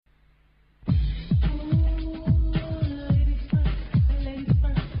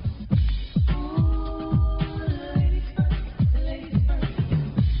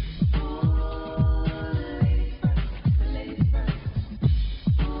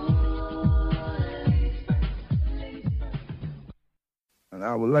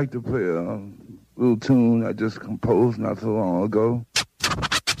I would like to play a little tune I just composed not so long ago.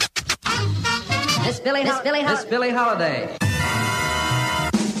 Miss Billie Holiday.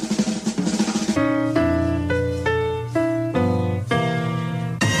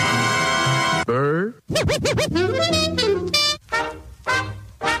 Bird.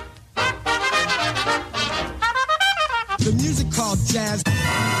 The music called jazz.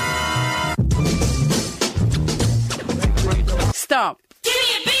 Stop. Give me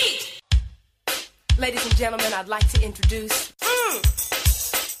a beat! Ladies and gentlemen, I'd like to introduce...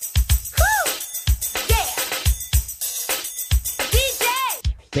 Yeah! DJ!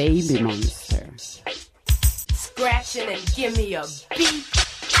 Baby Monster. Scratching and give me a beat.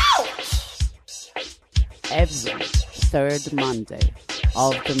 Ouch! Every third Monday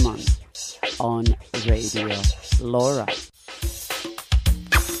of the month on Radio Laura.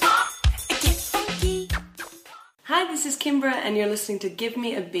 Hi, this is Kimbra, and you're listening to Give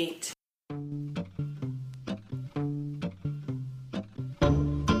Me a Beat.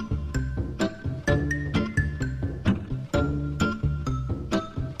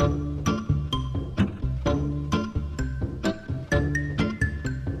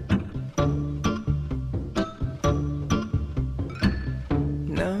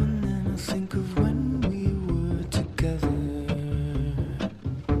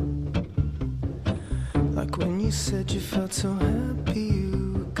 Said you felt so happy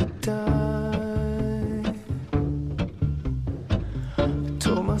you could die. I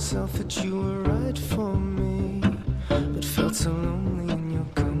told myself that you were right for me, but felt so lonely in your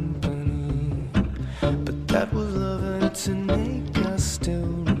company. But that was love and it's an ache I still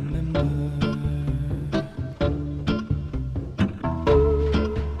remember.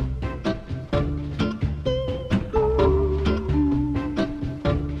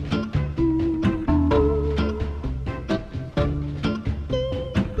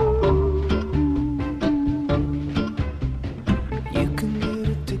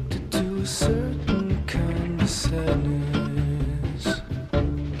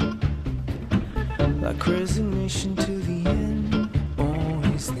 Resignation to the end,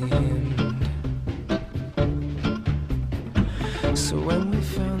 always the end. So when we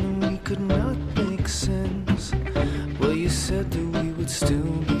found that we could not make sense, well, you said that we would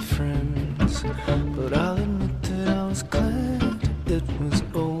still be friends. But I'll admit that I was glad it was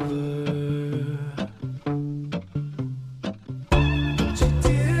over.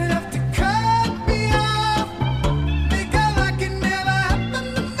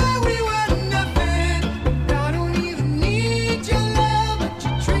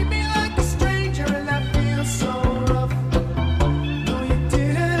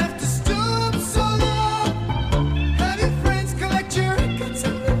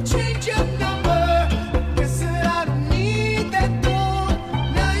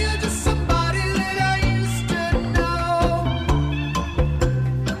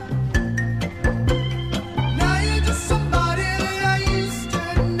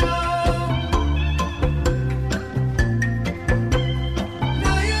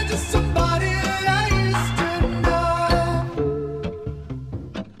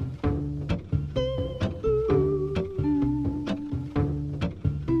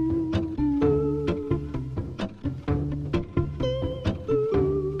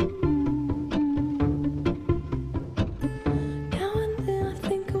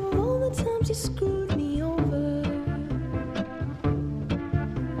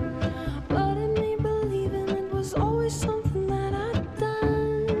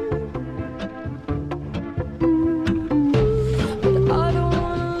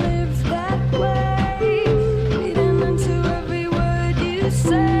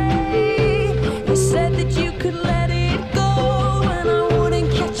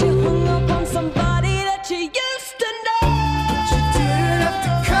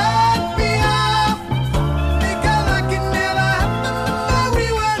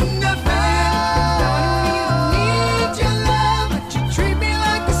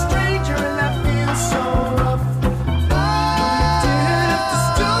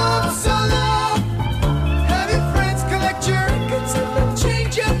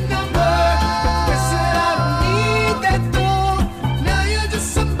 Change your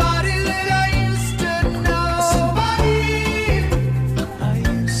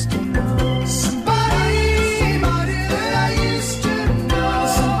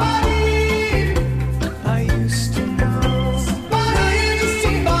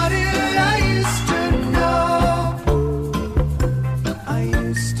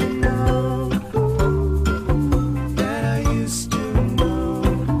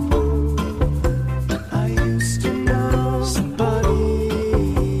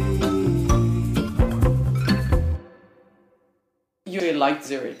liked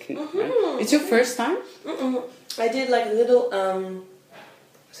Zurich. Right? It's your first time? I did like a little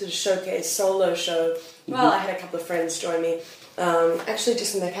sort of showcase, solo show. Well, I had a couple of friends join me, actually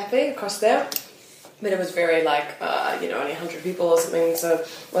just in the cafe across there. But it was very like, only 100 people or something, so it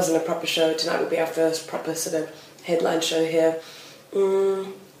wasn't a proper show. Tonight will be our first proper sort of headline show here.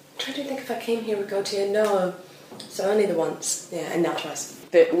 Trying to think if I came here with Gautier. No, so only the once. Yeah, and now twice.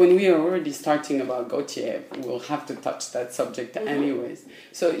 When we are already starting about Gautier, we'll have to touch that subject anyways.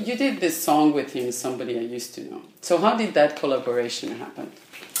 So you did this song with him, Somebody I Used to Know. So how did that collaboration happen?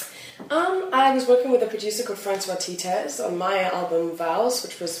 I was working with a producer called Francois Titez on my album Vows,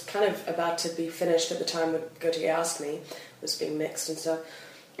 which was kind of about to be finished at the time when Gautier asked me. It was being mixed and stuff.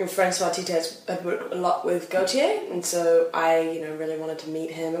 And Francois Titez had worked a lot with Gautier, and so I, really wanted to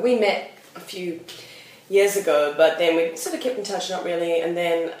meet him. And we met a few years ago, but then we sort of kept in touch, not really. And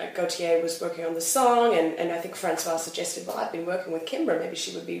then Gautier was working on the song, and I think Francois suggested, well, I've been working with Kimbra, maybe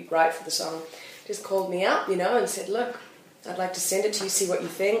she would be right for the song. Just called me up, and said, look, I'd like to send it to you, see what you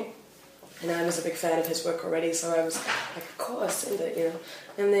think. And I was a big fan of his work already, so I was like, of course, send it,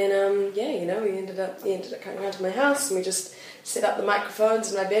 And then, he ended up coming around to my house, and we just set up the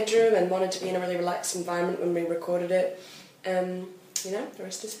microphones in my bedroom and wanted to be in a really relaxed environment when we recorded it. The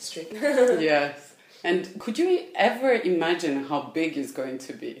rest is history. Yes. And could you ever imagine how big it's going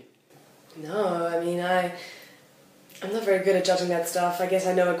to be? No, I mean, I'm not very good at judging that stuff. I guess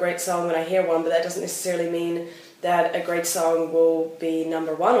I know a great song when I hear one, but that doesn't necessarily mean that a great song will be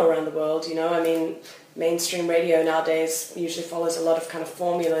number one around the world, I mean, mainstream radio nowadays usually follows a lot of kind of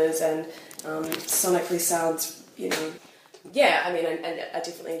formulas and sonically sounds, Yeah, I mean, and I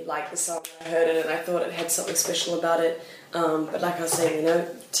definitely liked the song. I heard it and I thought it had something special about it. But like I was saying,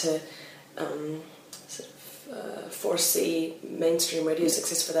 to foresee mainstream radio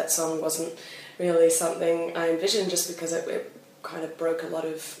success for that song wasn't really something I envisioned, just because it kind of broke a lot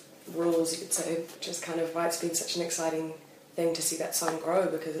of rules, you could say, which is kind of why it's been such an exciting thing to see that song grow,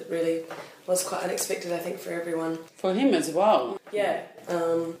 because it really was quite unexpected, I think, for everyone. For him as well. Yeah,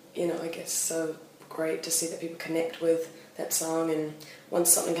 I guess so great to see that people connect with that song, and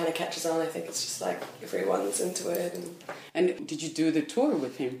once something kind of catches on, I think it's just like everyone's into it. And did you do the tour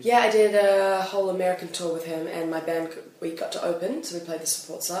with him? Yeah, I did a whole American tour with him, and my band, we got to open, so we played the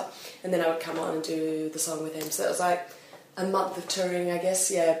support set, and then I would come on and do the song with him. So that was like a month of touring, I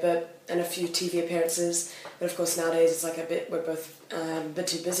guess, and a few TV appearances. But of course nowadays it's like we're both a bit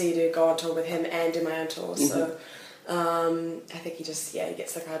too busy to go on tour with him and do my own tour. So I think he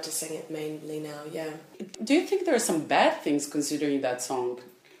gets the crowd to sing it mainly now, yeah. Do you think there are some bad things considering that song?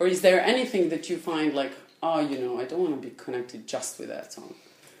 Or is there anything that you find like, I don't want to be connected just with that song?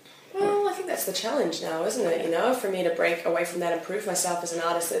 Well, I think that's the challenge now, isn't it? For me to break away from that and prove myself as an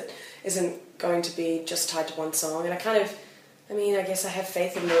artist that isn't going to be just tied to one song. And I guess I have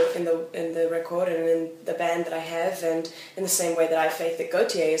faith in the record and in the band that I have, and in the same way that I have faith that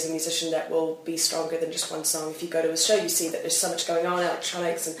Gautier is a musician that will be stronger than just one song. If you go to a show, you see that there's so much going on,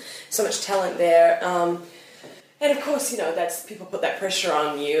 electronics, and so much talent there. And of course, that's people put that pressure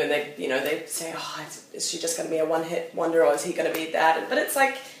on you, and they say, is she just going to be a one-hit wonder, or is he going to be that? But it's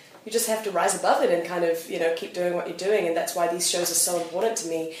like, you just have to rise above it and kind of, keep doing what you're doing. And that's why these shows are so important to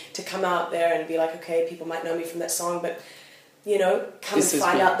me, to come out there and be like, okay, people might know me from that song, but, come and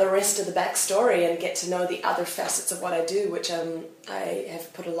find out the rest of the backstory and get to know the other facets of what I do, which I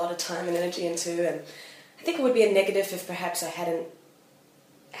have put a lot of time and energy into. And I think it would be a negative if perhaps I hadn't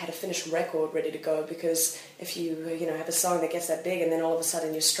had a finished record ready to go, because if you, have a song that gets that big and then all of a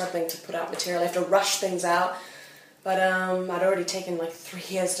sudden you're struggling to put out material, you have to rush things out. But I'd already taken like 3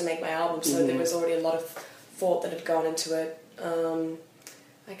 years to make my album, so there was already a lot of thought that had gone into it.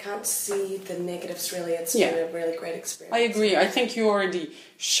 I can't see the negatives really. It's been a really great experience. I agree. I think you already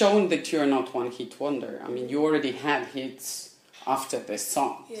shown that you're not one-hit wonder. I mean, you already had hits after this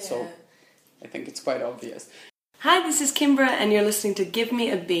song, so I think it's quite obvious. Hi, this is Kimbra, and you're listening to Give Me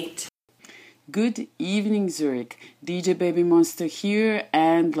a Beat. Good evening, Zurich. DJ Baby Monster here,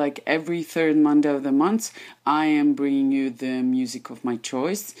 and like every third Monday of the month, I am bringing you the music of my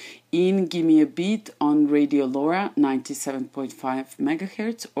choice in Give Me a Beat on Radio Laura 97.5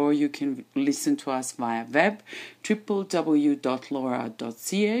 MHz, or you can listen to us via web www.laura.ch,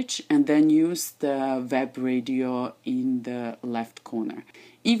 and then use the web radio in the left corner.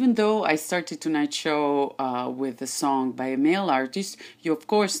 Even though I started tonight's show with a song by a male artist, you of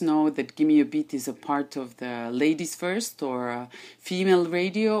course know that Gimme a Beat is a part of the Ladies First, or female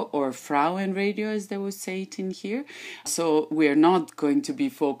radio, or Frauen radio as they would say it in here. So we're not going to be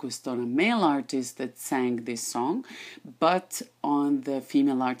focused on a male artist that sang this song, but on the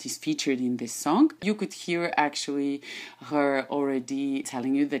female artist featured in this song. You could hear actually her already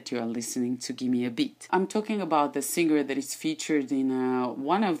telling you that you are listening to Give Me a Beat. I'm talking about the singer that is featured in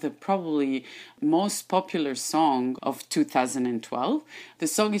one of the probably most popular song of 2012. The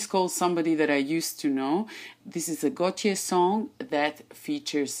song is called Somebody That I Used to Know. This is a Gautier song that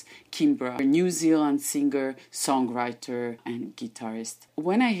features Kimbra, a New Zealand singer, songwriter, and guitarist.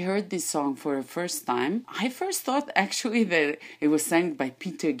 When I heard this song for the first time, I first thought actually that it was sang by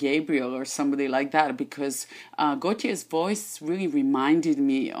Peter Gabriel or somebody like that, because Gautier's voice really reminded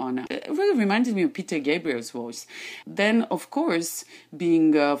me of Peter Gabriel's voice. Then, of course,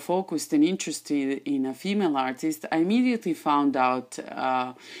 being focused and interested in a female artist, I immediately found out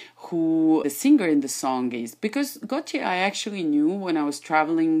who the singer in the song is, because Gautier I actually knew when I was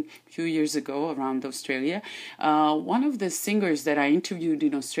traveling a few years ago around Australia. One of the singers that I interviewed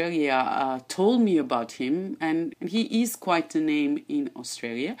in Australia told me about him, and he is quite a name in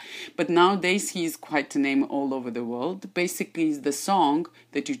Australia, but nowadays he is quite a name all over the world. Basically, the song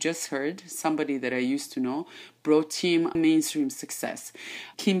that you just heard, Somebody That I Used to Know, brought him mainstream success.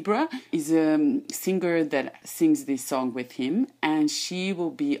 Kimbra is a singer that sings this song with him, and she will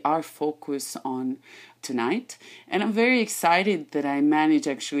be our focus on tonight. And I'm very excited that I managed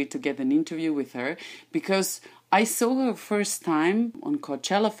actually to get an interview with her, because I saw her first time on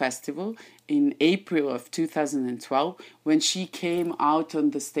Coachella Festival in April of 2012 when she came out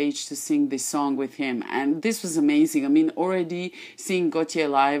on the stage to sing this song with him. And this was amazing. I mean, already seeing Gautier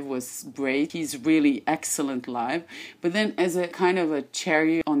live was great. He's really excellent live. But then as a kind of a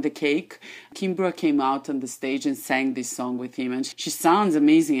cherry on the cake, Kimbra came out on the stage and sang this song with him. And she sounds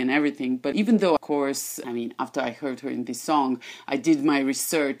amazing and everything. But even though, of course, I mean, after I heard her in this song, I did my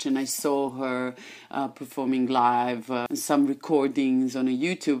research and I saw her performing live, some recordings on a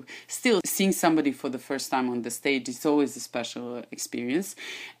YouTube. Still, seeing somebody for the first time on the stage is always a special experience.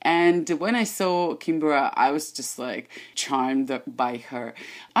 And when I saw Kimbra, I was just like charmed by her.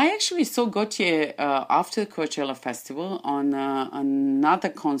 I actually saw Gautier after the Coachella Festival on another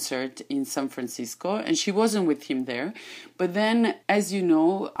concert in San Francisco, and she wasn't with him there. But then, as you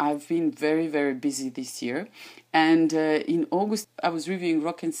know, I've been very, very busy this year. And in August, I was reviewing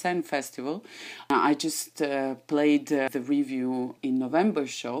Rock and Sen Festival. I just played the review in November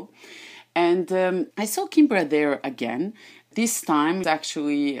show. And I saw Kimbra there again. This time,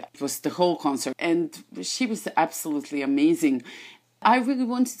 actually, it was the whole concert. And she was absolutely amazing. I really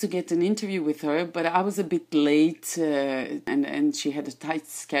wanted to get an interview with her, but I was a bit late and she had a tight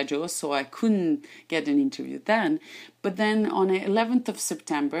schedule, so I couldn't get an interview then. But then on the 11th of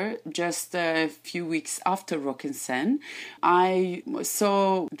September, just a few weeks after Rock and Sen, I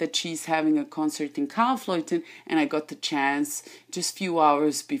saw that she's having a concert in Kaufleuten, and I got the chance just a few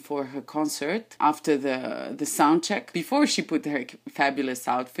hours before her concert, after the sound check, before she put her fabulous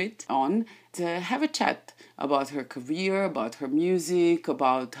outfit on, to have a chat about her career, about her music,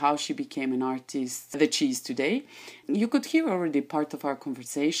 about how she became an artist that she is today. You could hear already part of our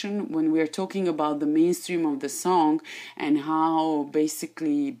conversation when we are talking about the mainstream of the song and how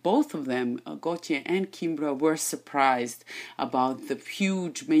basically both of them, Gautier and Kimbra, were surprised about the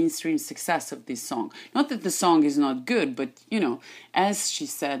huge mainstream success of this song. Not that the song is not good, but, you know, as she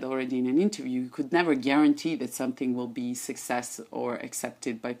said already in an interview, you could never guarantee that something will be success or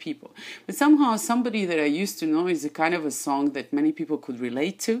accepted by people. But somehow, Somebody That I Used to Know is a kind of a song that many people could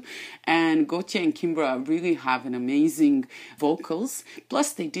relate to, and Gautier and Kimbra really have an amazing vocals.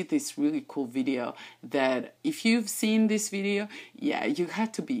 Plus, they did this really cool video that, if you've seen this video, yeah, you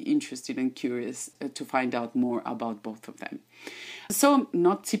had to be interested and curious to find out more about both of them. So,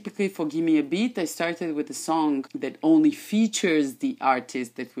 not typically for Give Me a Beat, I started with a song that only features the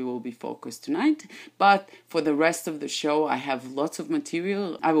artist that we will be focused tonight. But for the rest of the show, I have lots of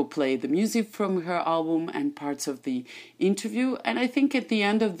material. I will play the music from her album and parts of the interview. And I think at the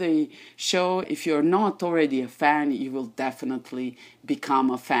end of the show, if you're not already a fan, you will definitely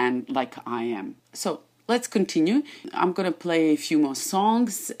become a fan like I am. So, let's continue. I'm going to play a few more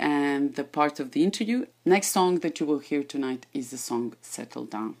songs and the part of the interview. Next song that you will hear tonight is the song Settle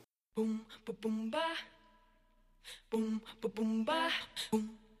Down. Boom, ba, boom, ba. Boom, ba, boom, ba. Boom,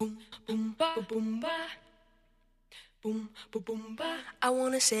 boom, boom, ba, boom, ba. Boom, ba, boom, ba. I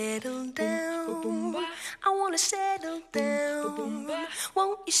wanna settle down. Boom, ba, boom, ba. I wanna settle down. Boom, ba, boom, ba.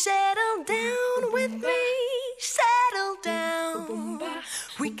 Won't you settle down with me? Settle down. Boom, ba.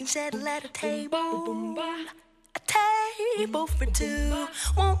 We can settle at a table. Boom, ba. A table for two.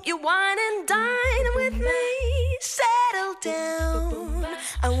 Won't you wine and dine with me? Settle down.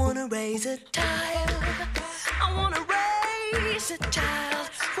 I wanna raise a child. I wanna raise a child.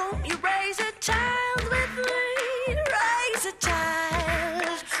 Won't you raise a child with me? Raise a child.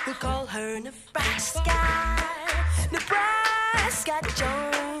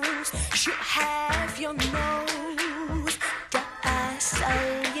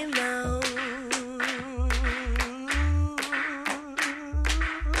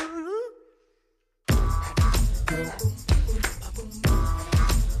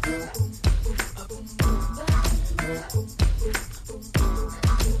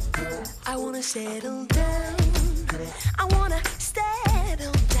 I wanna settle down. I wanna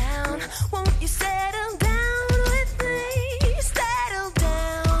settle down. Won't you settle down with me? Settle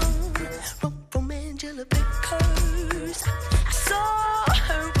down. From Angela Vickers. I saw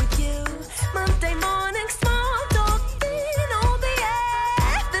her with you Monday morning, small talking on the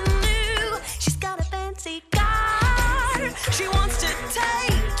avenue. She's got a fancy car. She wants to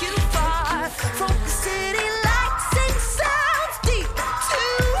take you far from the city lights and sounds deep to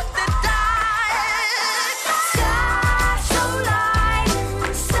the dark. Sky so light,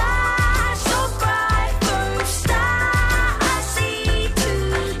 sky so bright, first star I see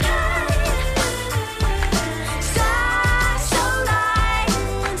tonight. Sky so light,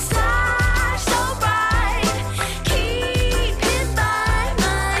 sky so bright, keep it by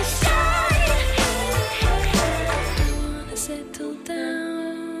my side. I wanna settle down.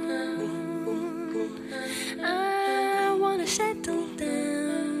 I wanna settle down.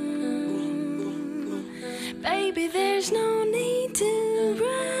 Baby, there's no need to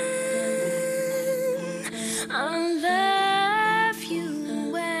run. I love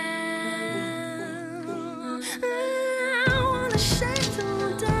you well. I wanna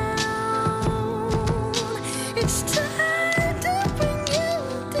settle down. It's time to bring you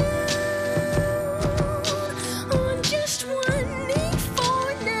down on just one knee for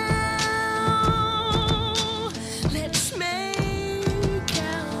now. Let's make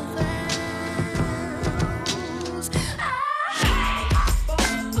our vows.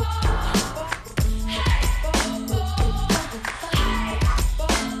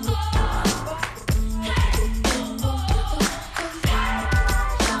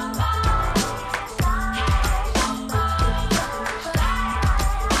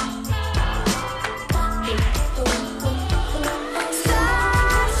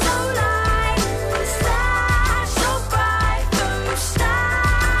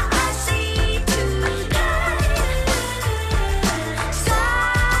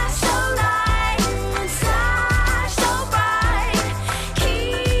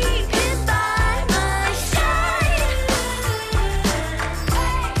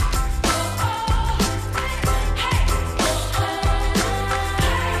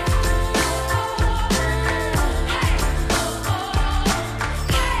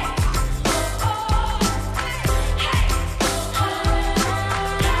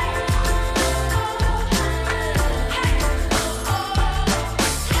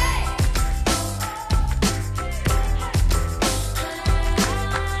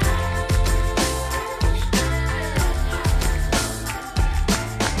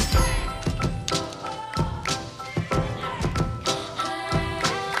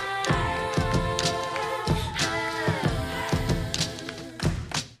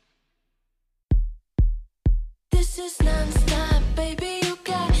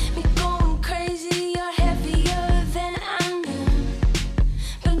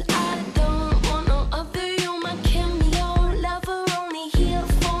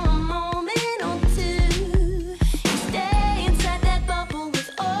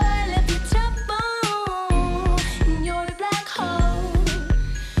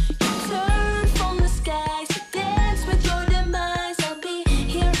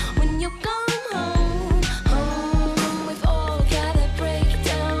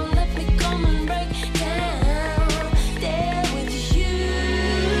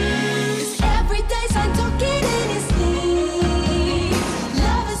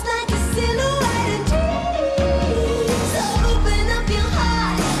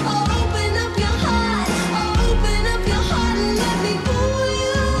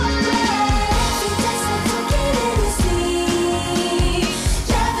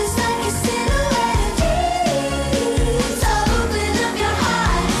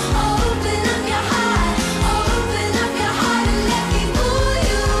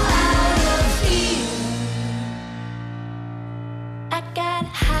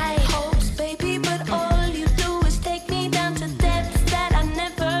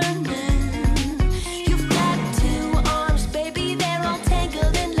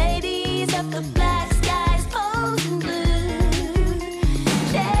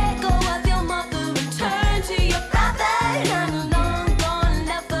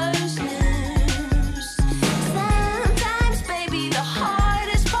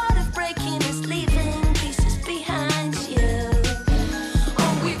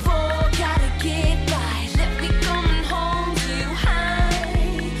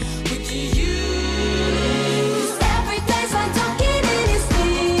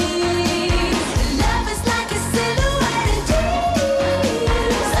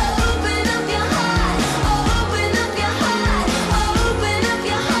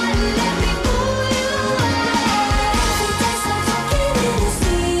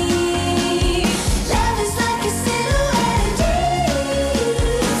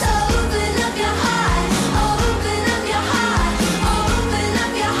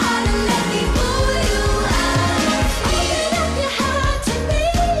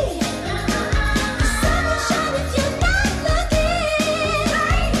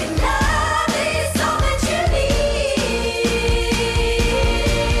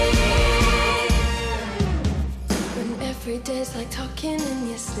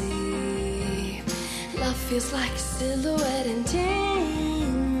 feels like a silhouette in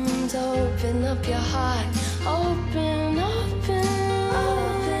dreams. Open up your heart, open, open,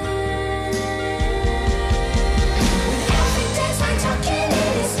 open. When every day's like talking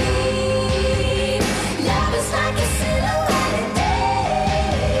in his sleep, love is like a silhouette in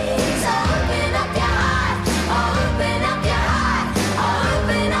dreams. Open up your heart, open up your heart,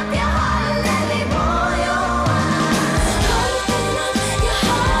 open up your heart, let me pour your wine. Open up your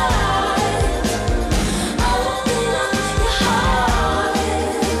heart, open up your heart.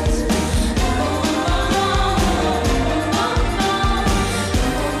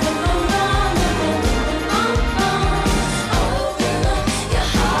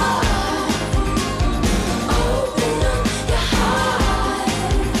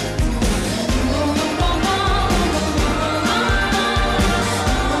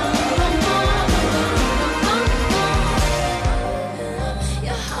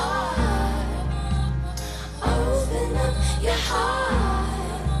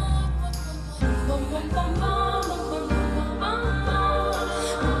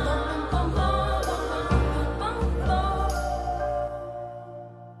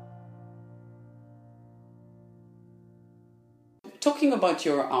 Talking about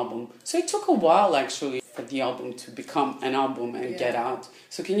your album, so it took a while actually for the album to become an album and get out.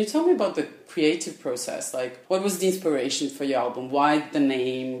 So can you tell me about the creative process? Like, what was the inspiration for your album? Why the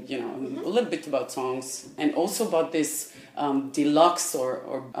name? You know, a little bit about songs, and also about this deluxe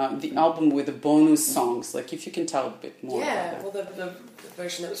or the album with the bonus songs. Like, if you can tell a bit more. Yeah, about well, the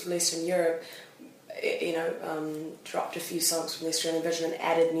version that was released in Europe, dropped a few songs from the Australian version and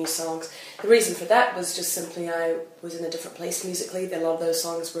added new songs. The reason for that was just simply I was in a different place musically. A lot of those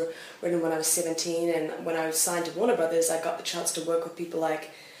songs were written when I was 17, and when I was signed to Warner Brothers, I got the chance to work with people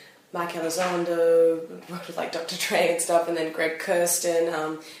like Mike Elizondo, worked with like Dr. Dre and stuff, and then Greg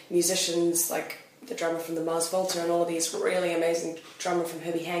Kurstin, musicians like the drummer from the Mars Volta, and all of these really amazing drummer from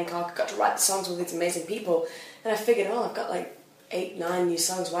Herbie Hancock. I got to write the songs with these amazing people, and I figured, I've got like 8, 9 new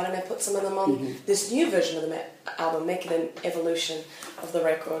songs. Why don't I put some of them on this new version of the album, make it an evolution of the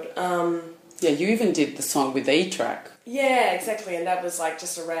record. Yeah, you even did the song with A-Track. Yeah, exactly, and that was like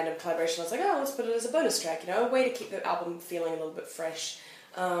just a random collaboration. I was like, let's put it as a bonus track, a way to keep the album feeling a little bit fresh.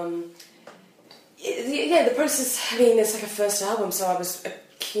 The process, it's like a first album, so I was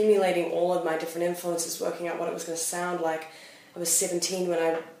accumulating all of my different influences, working out what it was going to sound like. I was 17 when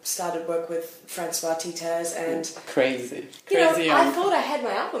I started work with Francois Titez, and crazy. I thought I had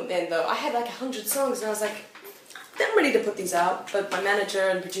my album then, though. I had like 100 songs, and I was like, I'm ready to put these out. But my manager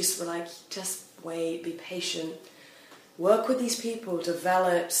and producer were like, just wait, be patient, work with these people,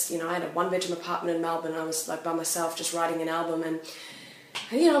 develop. I had a 1-bedroom apartment in Melbourne. I was like by myself, just writing an album, and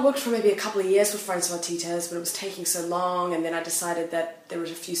I worked for maybe a couple of years with Francois Titez, but it was taking so long, and then I decided that there were a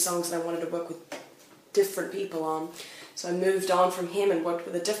few songs that I wanted to work with different people on. So I moved on from him and worked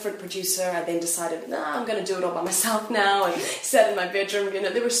with a different producer. I then decided, I'm going to do it all by myself now, and sat in my bedroom.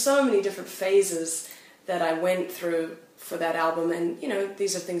 There were so many different phases that I went through for that album, and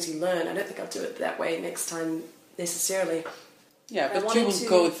these are things you learn. I don't think I'll do it that way next time necessarily. Yeah, but you will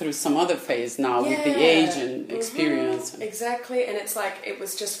go through some other phase now with the age and experience. Exactly, and it's like, it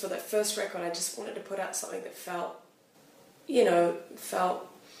was just for that first record, I just wanted to put out something that felt,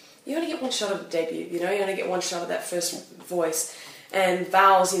 you only get one shot of the debut, you only get one shot of that first voice. And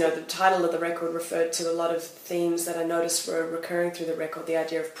Vows, the title of the record referred to a lot of themes that I noticed were recurring through the record. The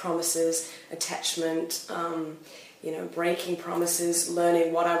idea of promises, attachment, breaking promises,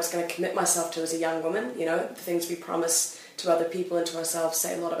 learning what I was going to commit myself to as a young woman. The things we promise to other people and to ourselves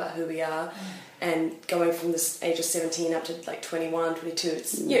say a lot about who we are. And going from this age of 17 up to like 21, 22,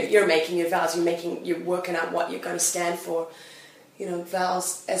 it's, you're making your vows, you're working out what you're going to stand for.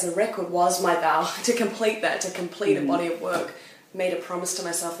 Vows as a record was my vow to complete that, to complete a body of work. Made a promise to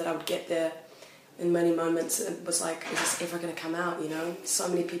myself that I would get there. In many moments, it was like, is this ever going to come out, So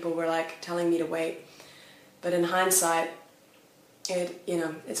many people were like telling me to wait. But in hindsight,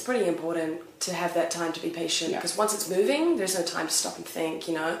 it's pretty important to have that time to be patient, because once it's moving, there's no time to stop and think,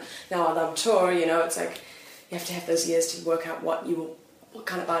 Now I'm on tour, it's like you have to have those years to work out what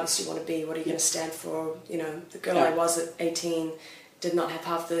kind of artist you want to be, what are you going to stand for. The girl I was at 18 did not have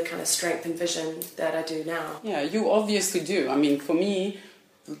half the kind of strength and vision that I do now. Yeah, you obviously do. For me,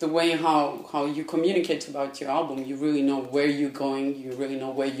 the way how you communicate about your album, you really know where you're going, you really know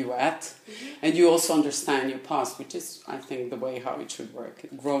where you're at, and you also understand your past, which is, I think, the way how it should work.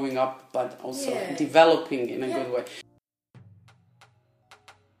 Growing up, but also developing in a good way.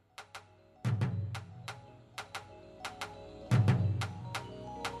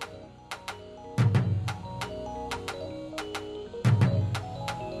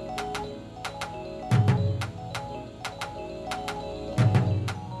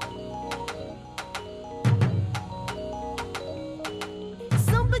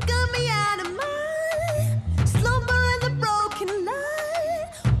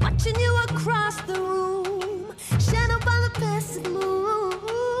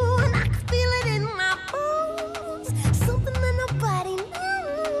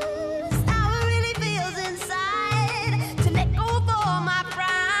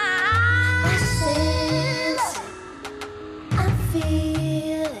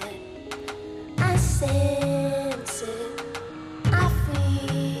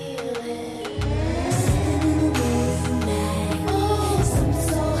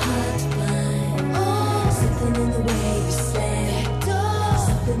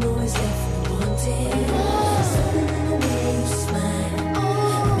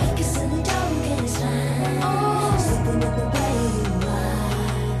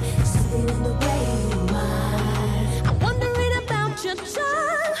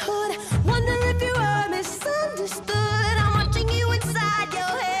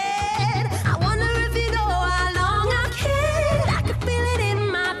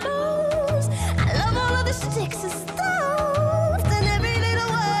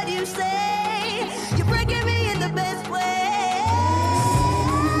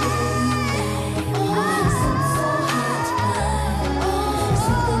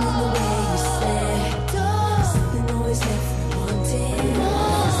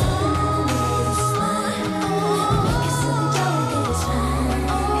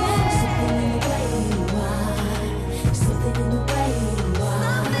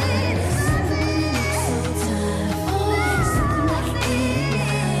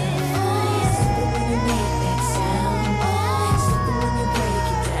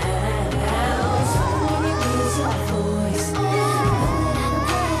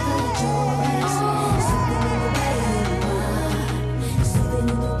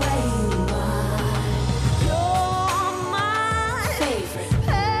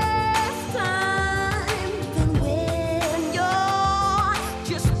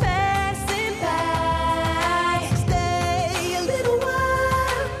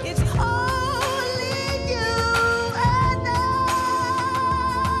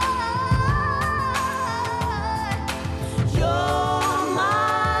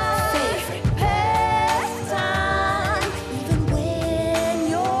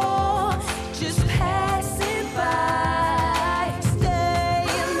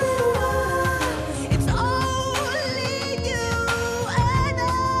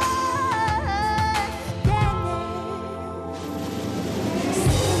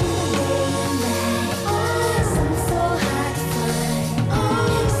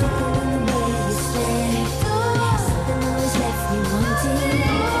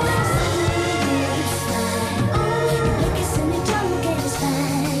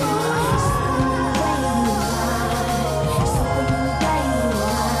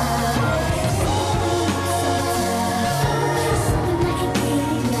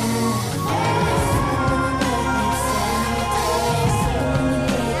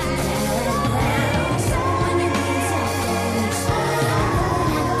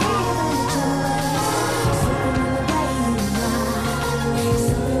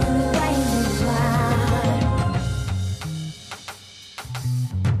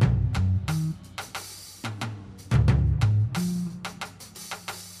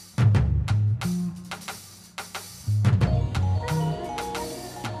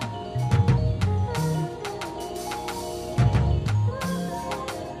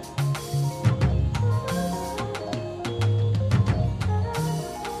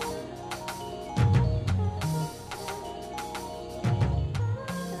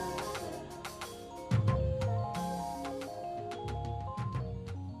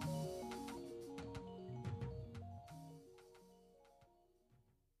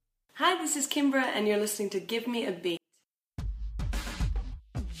 Hi, this is Kimbra, and you're listening to Give Me a Beat.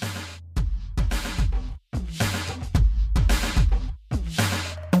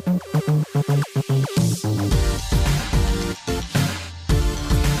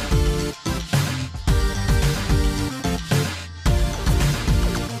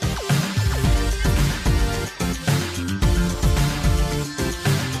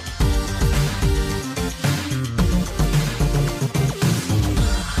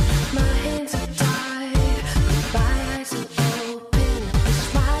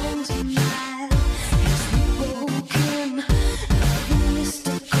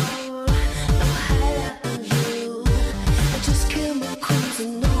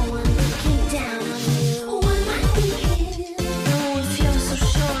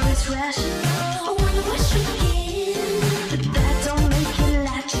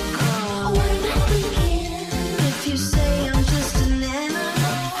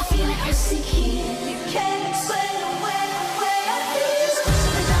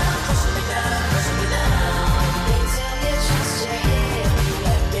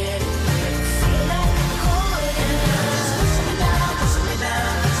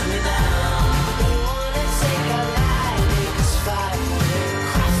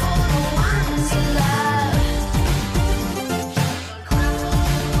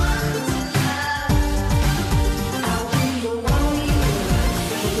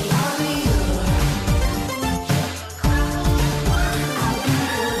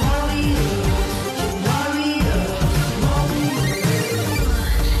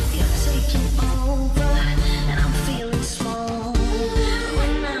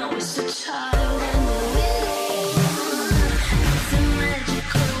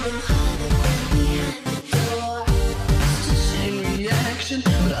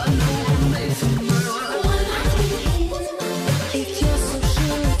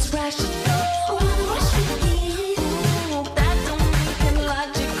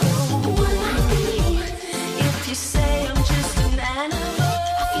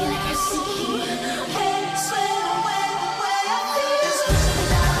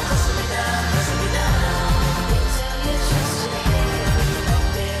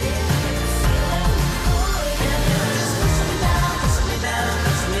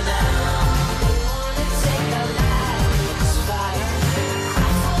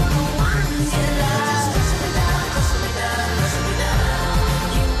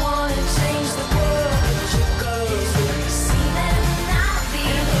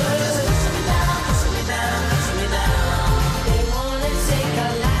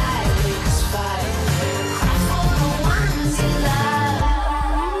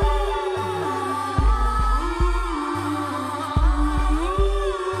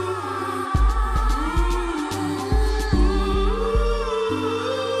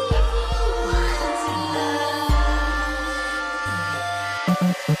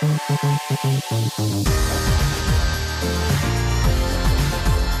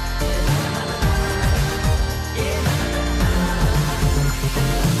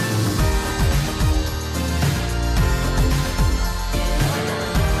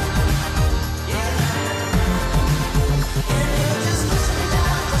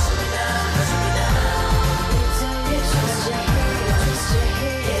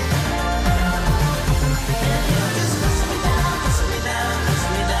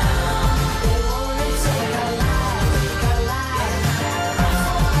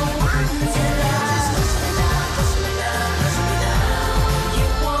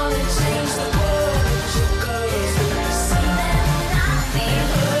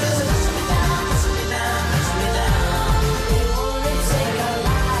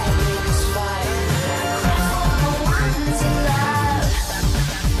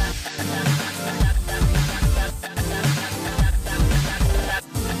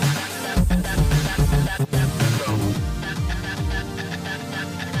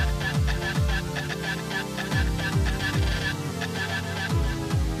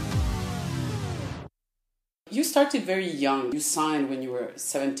 You started very young. You signed when you were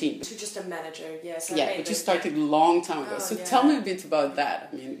 17. To just a manager, yes. Yeah, but you started a long time ago. So tell me a bit about that.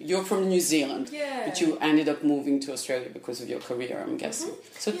 I mean, you're from New Zealand, but you ended up moving to Australia because of your career, I'm guessing.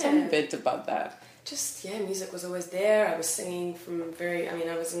 So tell me a bit about that. Just, music was always there. I was singing from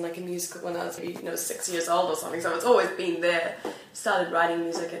I was in like a musical when I was, 6 years old or something, so it's always been there. Started writing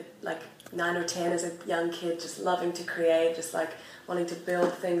music at like 9 or 10 as a young kid, just loving to create, just like wanting to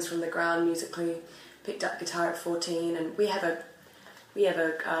build things from the ground musically. Picked up guitar at 14, and we have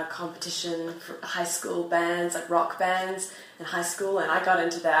a competition for high school bands, like rock bands in high school, and I got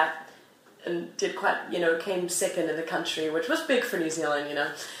into that and did quite, came second in the country, which was big for New Zealand,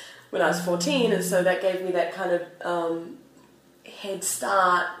 when I was 14, and so that gave me that kind of head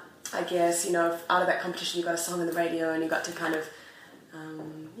start, I guess. You know, out of that competition, you got a song on the radio, and you got to kind of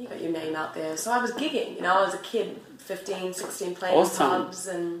you got your name out there. So I was gigging. You know, I was a kid, 15, 16, playing in pubs,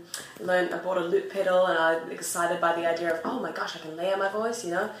 and I bought a loop pedal, and I was excited by the idea of, oh my gosh, I can layer my voice, you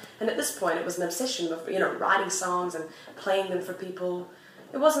know. And at this point, it was an obsession of, you know, writing songs and playing them for people.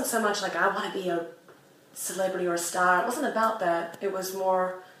 It wasn't so much like I want to be a celebrity or a star. It wasn't about that. It was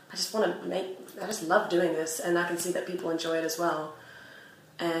more, I just love doing this, and I can see that people enjoy it as well.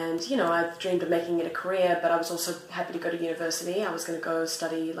 And, you know, I've dreamed of making it a career, but I was also happy to go to university. I was going to go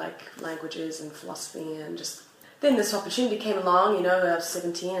study, like, languages and philosophy, and just... Then this opportunity came along, you know, I was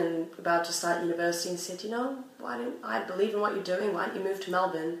 17 and about to start university, and said, you know, I believe in what you're doing, why don't you move to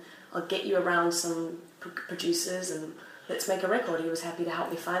Melbourne? I'll get you around some producers, and let's make a record. He was happy to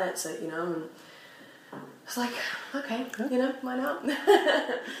help me finance it, you know, and it's like, okay, you know, why not? But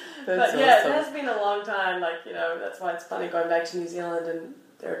yeah, awesome. It has been a long time, like, you know, that's why it's funny going back to New Zealand, and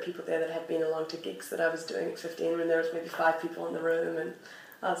there are people there that have been along to gigs that I was doing at 15 when there was maybe 5 people in the room, and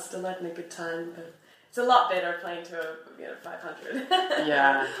I was still having a good time, but it's a lot better playing to, 500.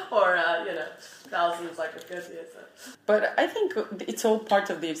 Yeah. Or, thousands like with good here. So. But I think it's all part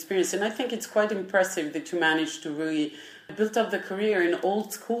of the experience, and I think it's quite impressive that you managed to really build up the career in an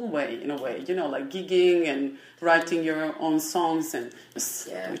old school way, in a way, you know, like gigging and writing your own songs, and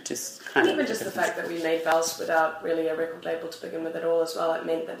which is kind of... Even just the fact that we made Bells without really a record label to begin with at all as well, it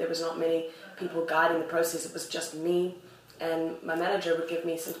meant that there was not many people guiding the process. It was just me, and my manager would give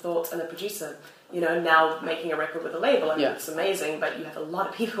me some thoughts, and the producer. You know, now making a record with a label, I mean, it's amazing, but you have a lot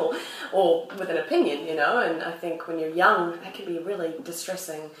of people all with an opinion, you know, and I think when you're young, that can be really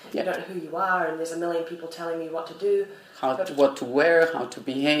distressing. You don't know who you are, and there's a million people telling you what to do. What to wear, how to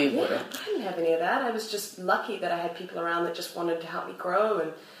behave. Yeah, I didn't have any of that. I was just lucky that I had people around that just wanted to help me grow,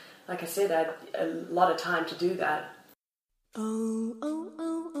 and like I said, I had a lot of time to do that. Oh, oh,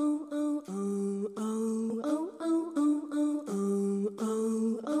 oh, oh, oh, oh, oh, oh, oh, oh,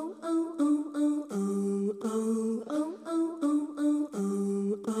 oh, oh, oh, oh.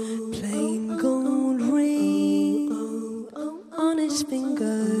 Plain gold ring on his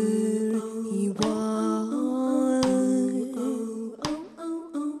finger he wore.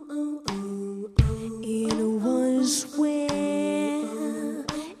 It was where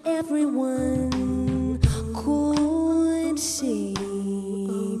everyone could see.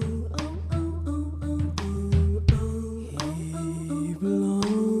 He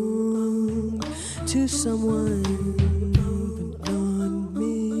belonged to someone but not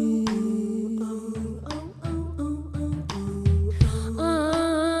me.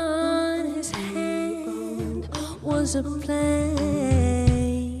 On his hand was a plain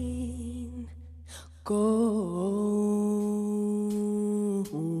gold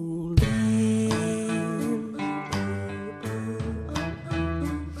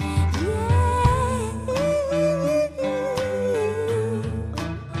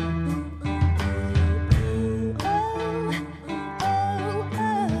band.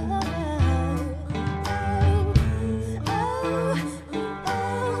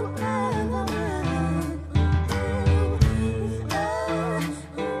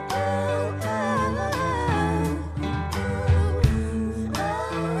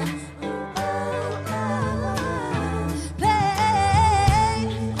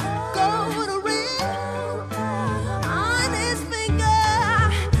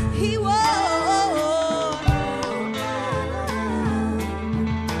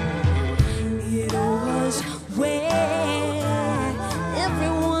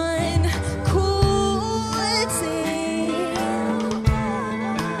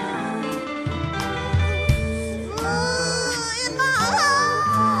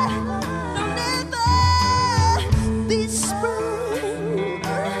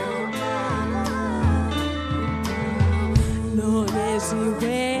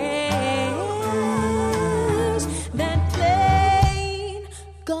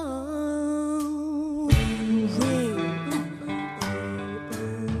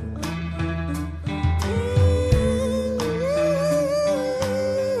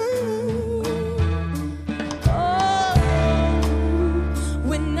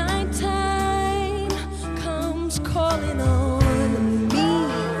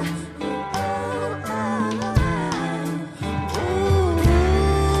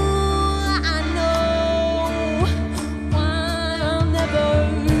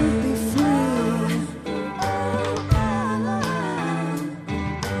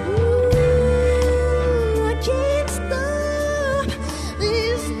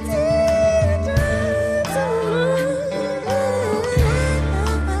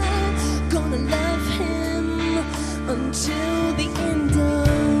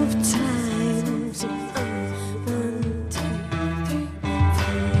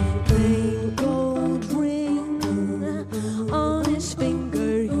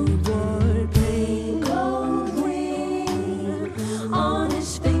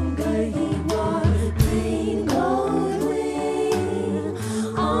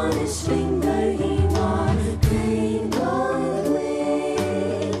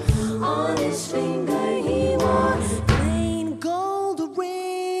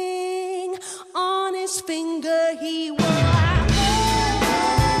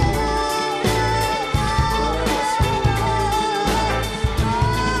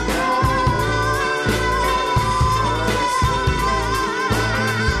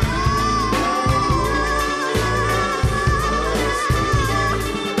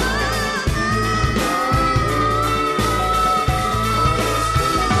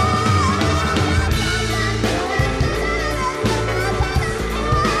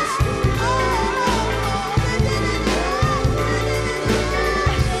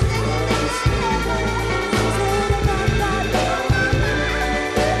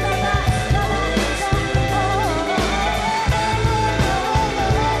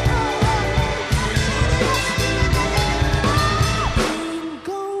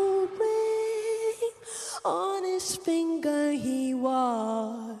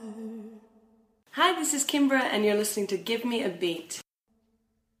 Hi, this is Kimbra, and you're listening to Give Me a Beat.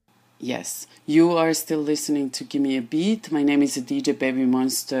 Yes, you are still listening to Gimme a Beat. My name is DJ Baby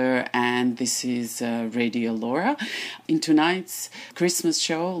Monster, and this is Radio Laura. In tonight's Christmas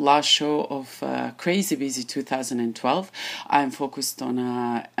show, last show of Crazy Busy 2012, I'm focused on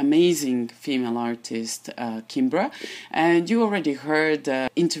an amazing female artist, Kimbra. And you already heard an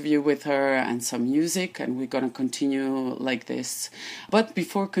interview with her and some music, and we're going to continue like this. But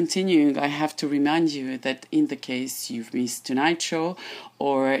before continuing, I have to remind you that in the case you've missed tonight's show,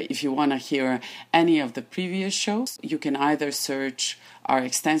 or if you want to hear any of the previous shows, you can either search our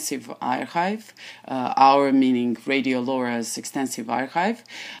extensive archive, our meaning Radio Laura's extensive archive,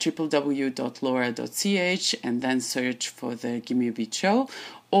 www.laura.ch, and then search for the Gimme a Beat show,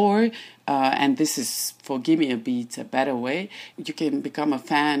 or and this is for Gimme a Beat a better way, you can become a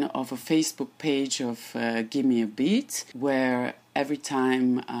fan of a Facebook page of Gimme a Beat, where every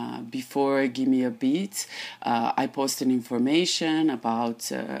time before Gimme a Beat, I post an information about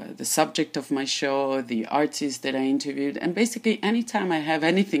the subject of my show, the artist that I interviewed, and basically anytime I have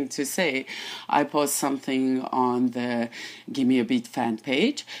anything to say, I post something on the Gimme a Beat fan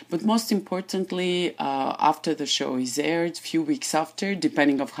page. But most importantly, after the show is aired, a few weeks after,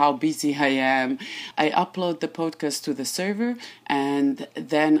 depending on how busy I am, I upload the podcast to the server, and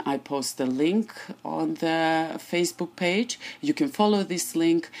then I post the link on the Facebook page. You can follow this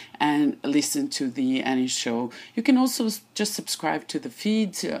link and listen to the any show. You can also just subscribe to the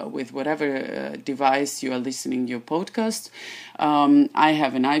feed with whatever device you are listening your podcast. I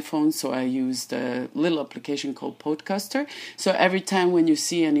have an iPhone, so I use the little application called Podcaster. So every time when you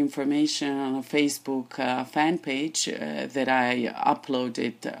see an information on a Facebook fan page that I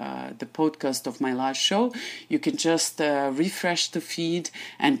uploaded the podcast of my last show, you can just refresh the feed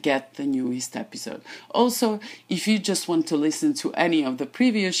and get the newest episode. Also, if you just want to listen to any of the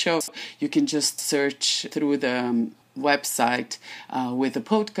previous shows, you can just search through the website with the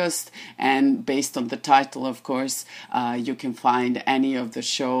podcast, and based on the title, of course, you can find any of the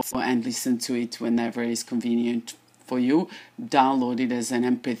shows and listen to it whenever it's convenient for you. Download it as an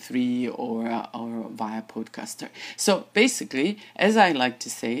MP3 or via Podcaster. So basically, as I like to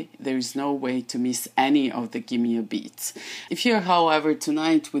say, there is no way to miss any of the Gimme a Beats. If you're, however,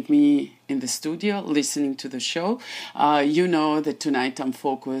 tonight with me in the studio listening to the show, you know that tonight I'm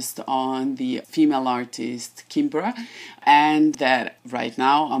focused on the female artist Kimbra, and that right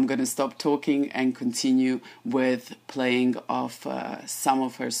now I'm going to stop talking and continue with playing of some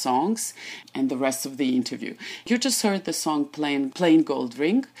of her songs and the rest of the interview. You just heard the song Plain Gold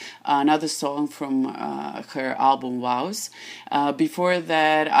Ring, another song from her album Wows. Before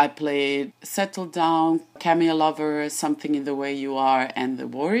that, I played Settle Down, Cameo Lover, Something in the Way You Are, and The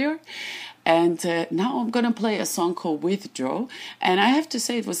Warrior. And now I'm going to play a song called Withdraw. And I have to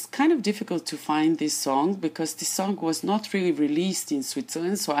say it was kind of difficult to find this song because this song was not really released in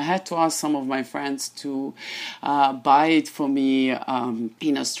Switzerland. So I had to ask some of my friends to buy it for me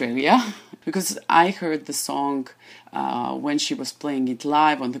in Australia. Because I heard the song when she was playing it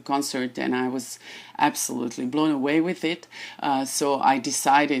live on the concert, and I was absolutely blown away with it. So I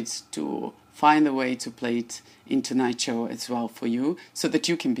decided to find a way to play it in tonight's show as well for you, so that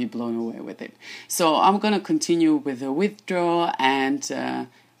you can be blown away with it. So I'm going to continue with the Withdraw and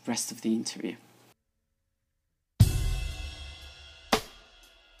rest of the interview.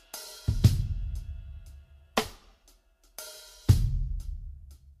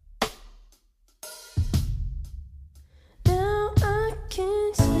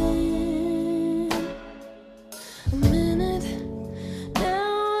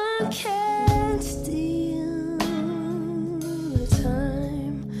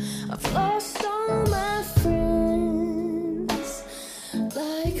 Lost all my friends,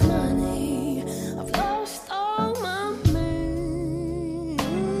 like money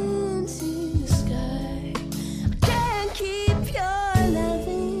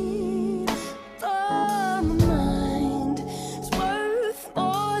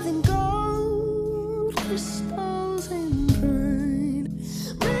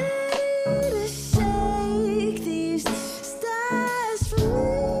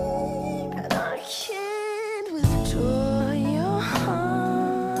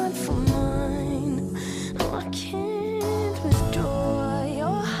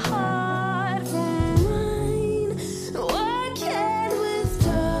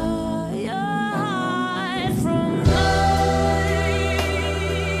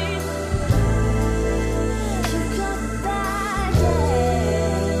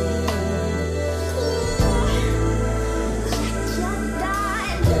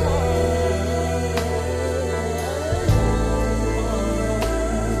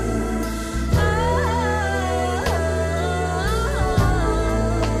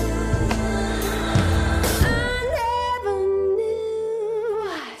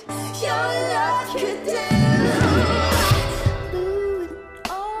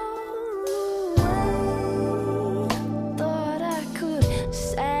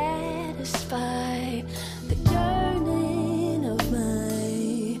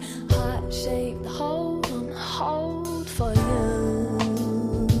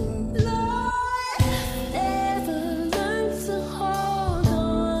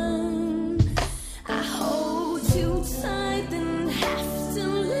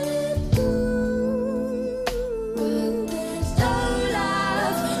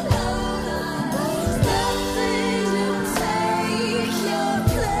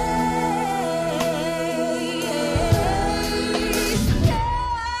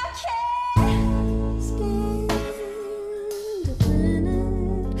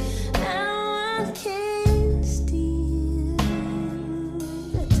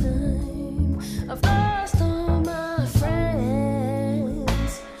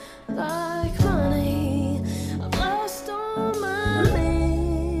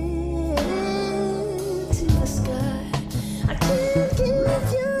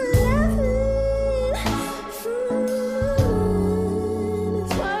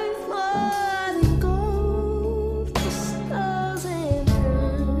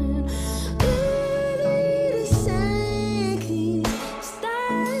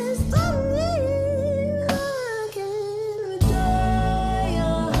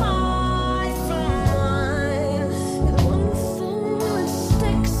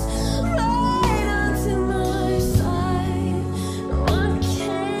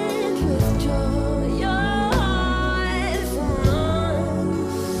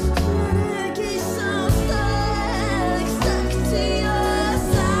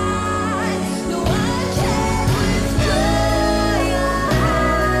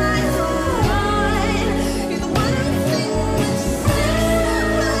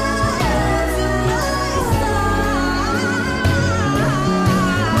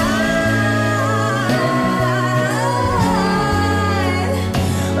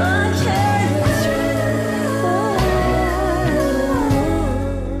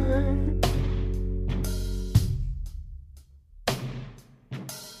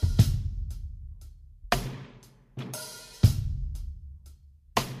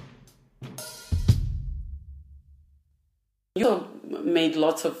You made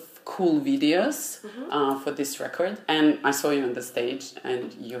lots of cool videos for this record, and I saw you on the stage,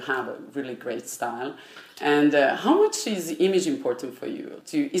 and you have a really great style. And how much is image important for you?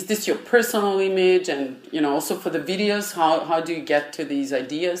 Is this your personal image? And also for the videos, how do you get to these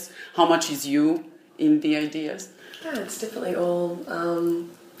ideas? How much is you in the ideas? Yeah, it's definitely all.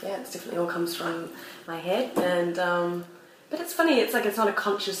 It's definitely all comes from my head, and but it's funny. It's like it's not a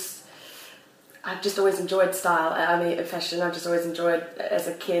conscious. I've just always enjoyed style. I mean, fashion. I've just always enjoyed as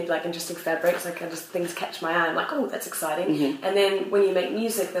a kid, like interesting fabrics. Like things catch my eye. I'm like, oh, that's exciting. Mm-hmm. And then when you make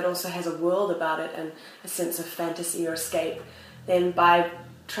music that also has a world about it and a sense of fantasy or escape, then by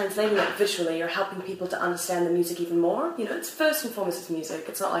translating that visually, you're helping people to understand the music even more. It's first and foremost it's music.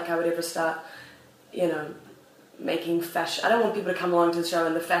 It's not like I would ever start, making fashion. I don't want people to come along to the show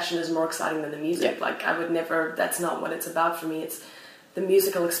and the fashion is more exciting than the music. Yeah. Like I would never. That's not what it's about for me. It's the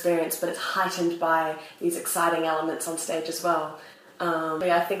musical experience, but it's heightened by these exciting elements on stage as well.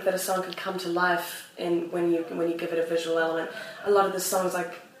 I think that a song can come to life when you give it a visual element. A lot of the songs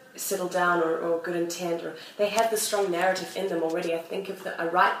like Settle Down or Good Intent, or they have the strong narrative in them already. I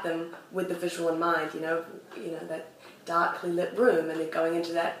write them with the visual in mind. That darkly lit room, and then going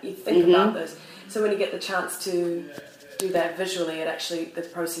into that, you think about those. So when you get the chance to do that visually, the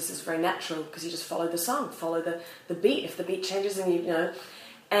process is very natural because you just follow the song, follow the beat. If the beat changes,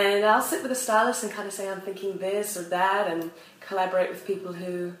 and I'll sit with a stylist and kind of say I'm thinking this or that, and collaborate with people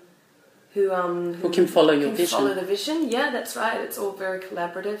who can follow your vision. Follow the vision. Yeah, that's right. It's all very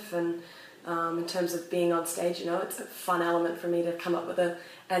collaborative, and in terms of being on stage, it's a fun element for me to come up with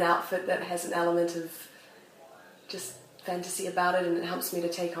an outfit that has an element of just fantasy about it, and it helps me to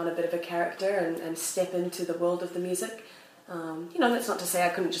take on a bit of a character and step into the world of the music. That's not to say I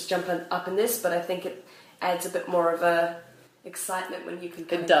couldn't just jump up in this, but I think it adds a bit more of a excitement when you can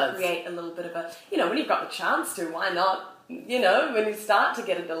create a little bit of a, when you've got the chance to, why not? When you start to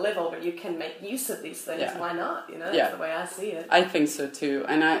get at the level where you can make use of these things, why not? That's the way I see it. I think so too.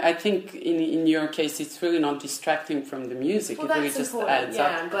 And I think in your case, it's really not distracting from the music. Well, it really that's just important. adds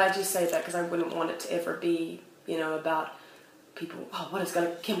up. Yeah, I'm glad you say that, because I wouldn't want it to ever be, about people, what is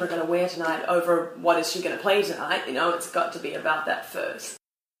Kimbra going to wear tonight over what is she going to play tonight? It's got to be about that first.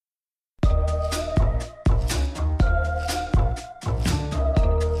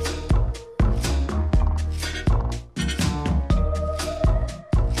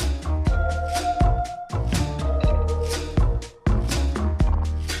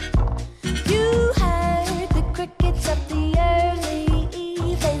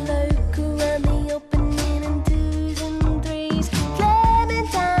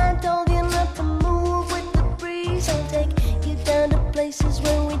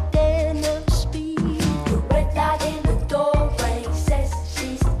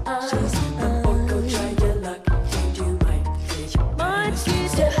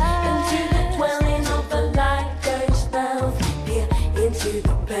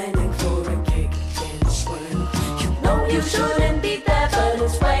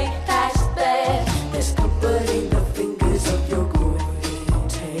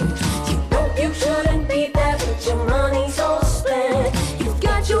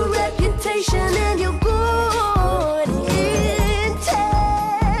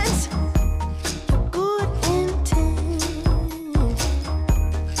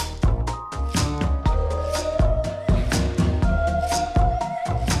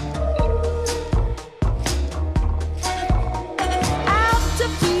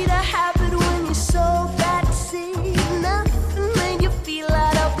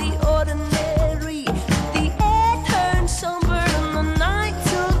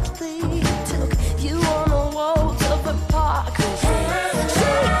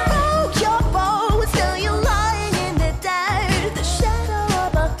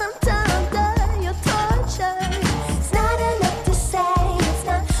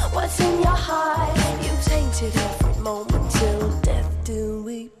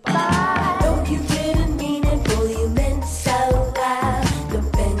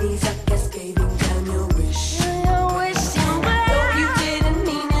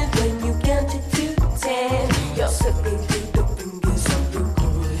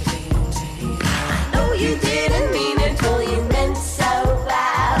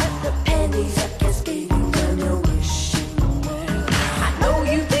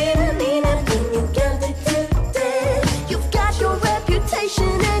 You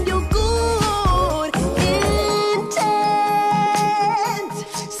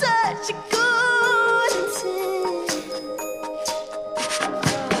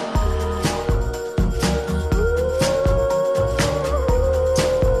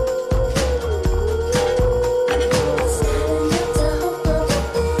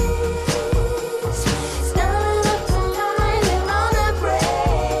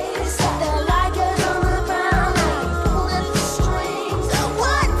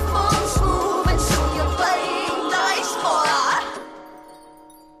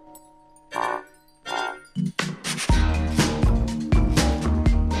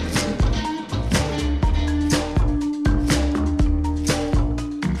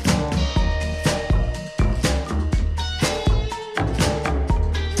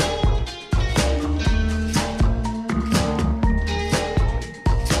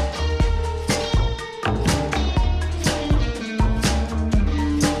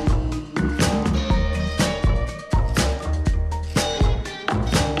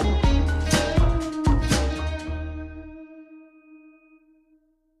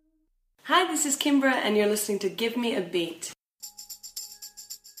Hi, this is Kimbra, and you're listening to Give Me a Beat.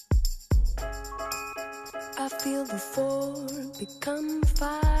 I feel the 4 become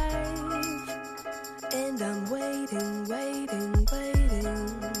 5, and I'm waiting, waiting, waiting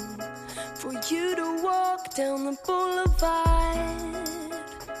for you to walk down the boulevard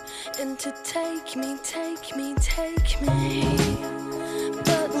and to take me, take me, take me.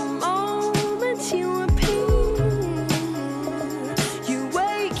 But the moment you appear, you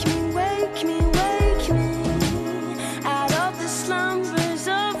wake me, wake me, wake me out of the slumbers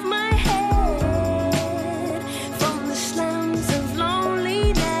of my head, from the slums of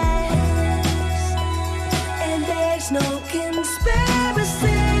loneliness. And there's no conspiracy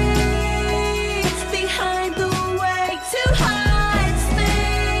behind the way to hide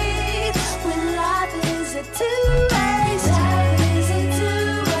me when life is a two-way street.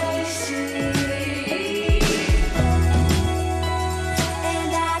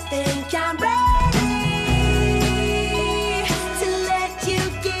 And I think I'm ready to let you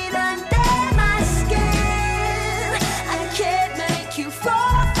get under my skin. I can't make you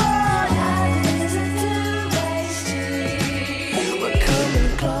fall for life is a two-way street. We're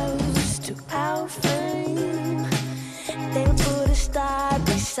coming close to our fame. They'll put a star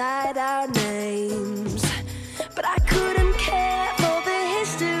beside our names, but I couldn't care for the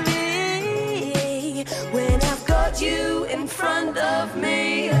history when I've got you in front of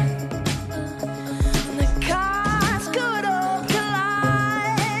me. The cars could all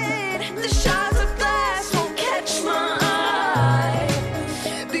collide. The shards of glass won't catch my eye,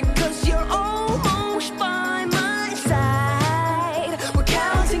 because you're almost by my side. We're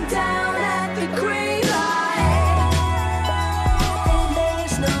counting down at the green light, and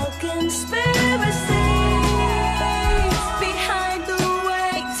there's no conspiracy behind the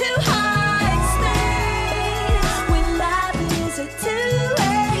way to hide me when life is a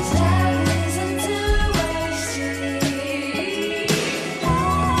two-way street.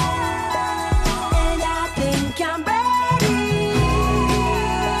 And I think I'm ready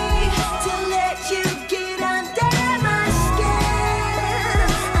to let you get under my skin.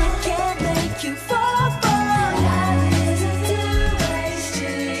 I can't make you fall for life is a two-way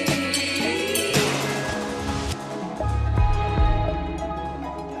street.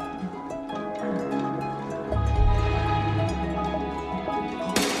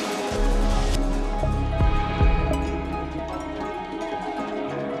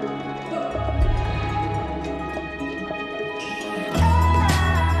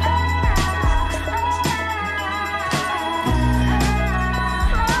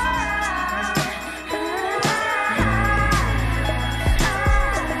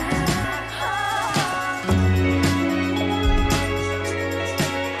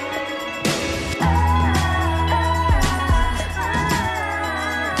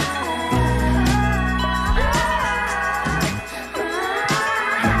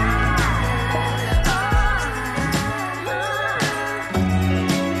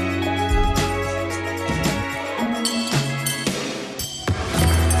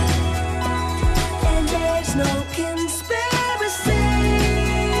 And there's no conspiracy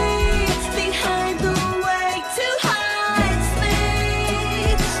behind the way to hide me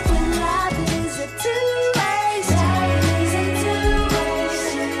when life is a two-way street.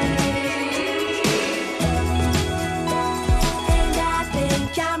 And I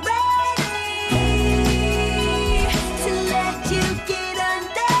think I'm ready to let you get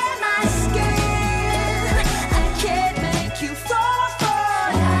under my skin. I can't make you fall for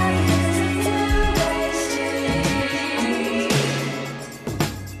life is a two-way street.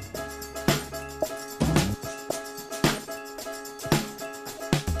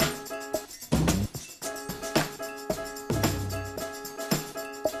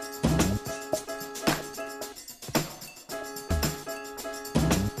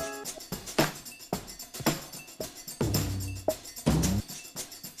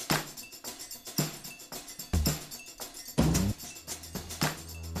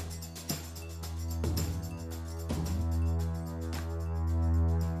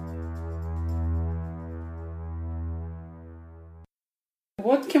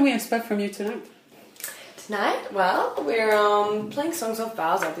 What can we expect from you tonight? Tonight, well, we're playing songs off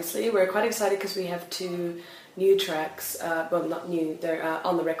Vows, obviously. We're quite excited because we have 2 new tracks. Well, not new, they're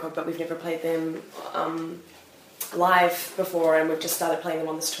on the record, but we've never played them live before, and we've just started playing them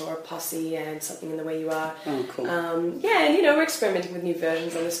on this tour, Posse and Something in the Way You Are. Oh, cool. Yeah, and we're experimenting with new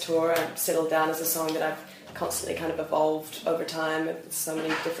versions on this tour. I've settled down as a song that I've constantly kind of evolved over time. There's so many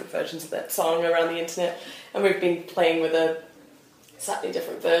different versions of that song around the internet, and we've been playing with a slightly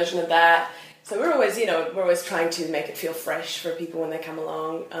different version of that. So we're always trying to make it feel fresh for people when they come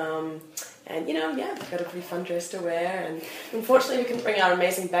along. And, we've got a pretty fun dress to wear. And unfortunately, we couldn't bring our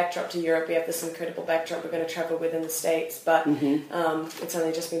amazing backdrop to Europe. We have this incredible backdrop we're going to travel with in the States, but it's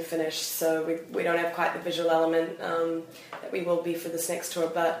only just been finished, so we don't have quite the visual element that we will be for this next tour,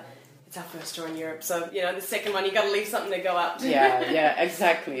 but it's our first tour in Europe. So, the second one, you got to leave something to go up to. Yeah,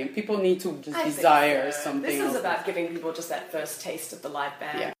 exactly. And people need to just desire something. This is about giving people just that first taste of the live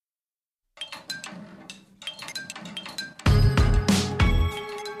band. Yeah.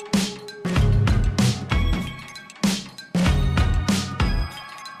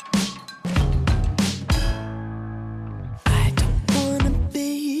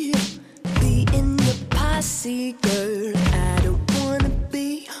 Girl, I don't wanna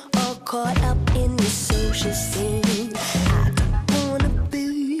be all caught up in the social scene. I don't wanna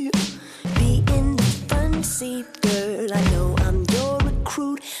be in the front seat, girl. I know I'm your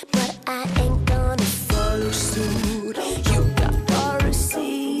recruit, but I ain't gonna follow suit. You got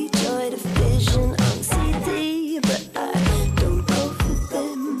RSC, Joy Division on CD, but I don't go for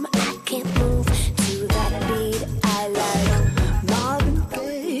them. I can't move to that beat. I like Marvin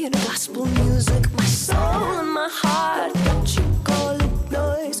Gaye and gospel music. My soul and my heart, but you call it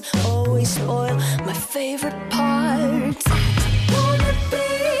noise, always spoil my favorite parts. I wanna be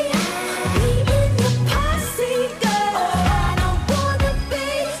in your posse, girl. I don't wanna be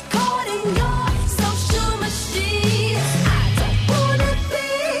caught in your social machine. I don't wanna be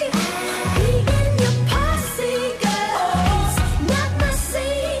in your posse, girl. It's not my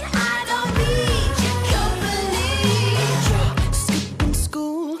scene. I don't need your company. You're skipping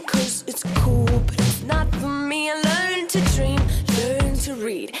school 'cause it's cool, but it's not for me. I learned to dream, learn to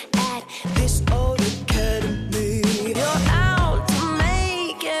read at this old academy. You're out to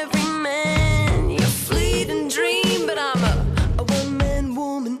make every man your fleeting dream, but I'm a one-man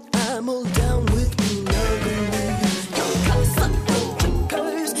woman. I'm all down with monogamy. Your guys are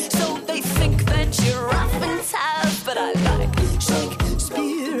drinkers, so they think that you're rough and tough, but I like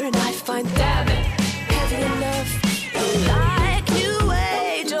Shakespeare and I find damn it heavy enough. You like New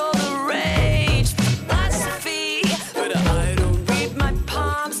Age or the rage philosophy, but I don't read my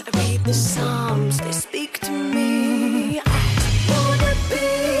palms, I read the Psalms, they speak to me. I wanna be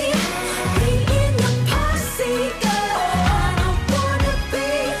in your posse, girl. I don't wanna be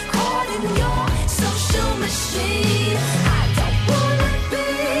caught in your social machine. I don't wanna be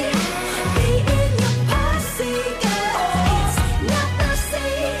in your posse, girl. It's not my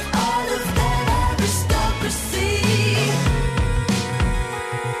scene, all of that aristocracy.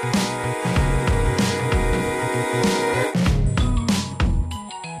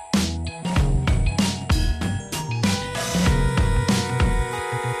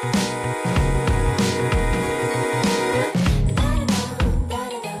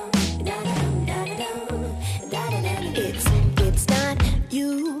 It's not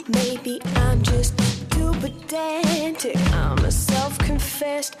you, maybe I'm just too pedantic. I'm a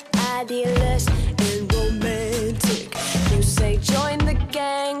self-confessed idealist and romantic. You say join the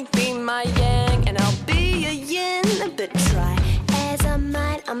gang, be my yang, and I'll be a yin. But try as I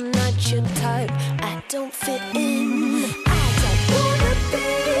might, I'm not your type. I don't fit in. I don't wanna be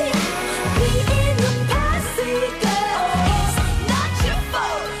in your posse, girl. It's not your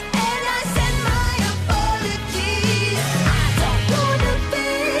fault, and I send my apologies. I don't wanna be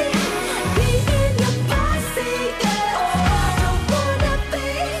in your posse, girl. I don't wanna be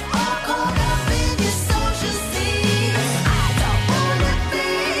all caught up in your social scene. I don't wanna be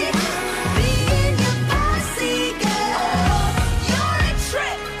in your posse, girl. You're a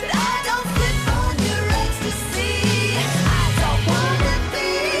trip, but I don't flip on your ecstasy.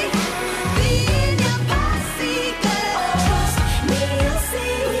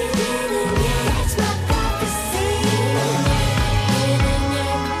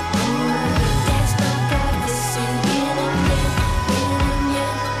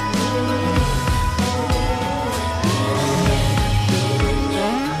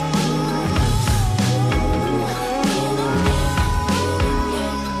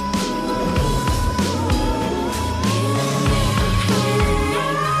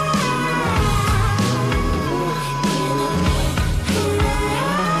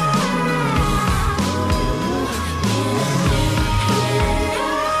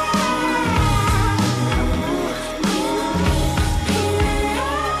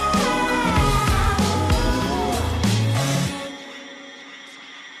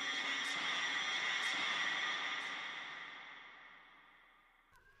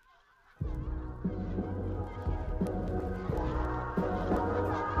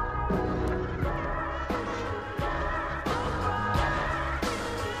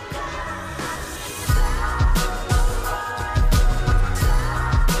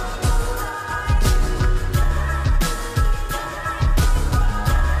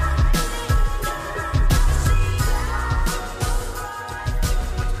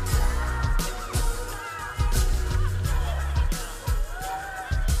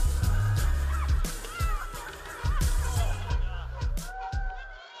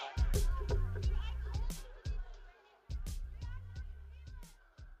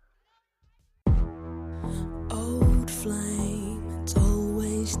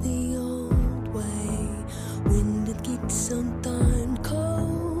 the old way. When it gets undone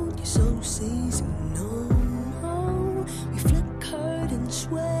cold, you're so seasonal. We flickered and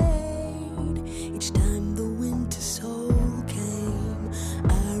swayed each time the winter soul came.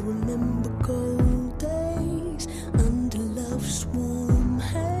 I remember cold days under love's warm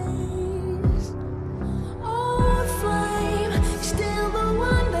haze. Old flame, still the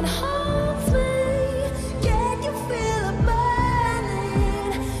one that holds me. Can you feel it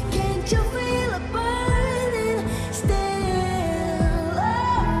burning? Can't you feel it burning? Still,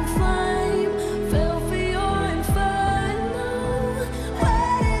 old flame, fell for your inferno.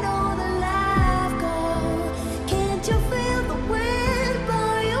 Where did all the life go? Can't you feel the wind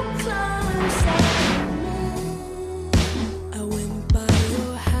blow you closer to me? I went by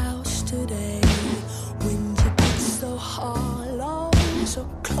your house today. When you get so hollow, so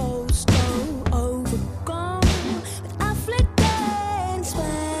close, so overgrown. But I flicker and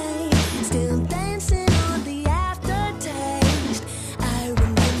sway, still dancing on the aftertaste. I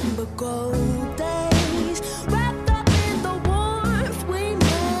remember gold days, wrapped up in the warmth we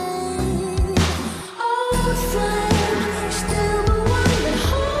made. Old flame, still the one that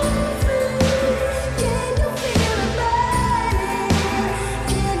holds me. Can you feel it burning?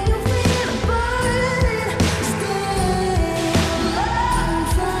 Can you feel it burning? Still, old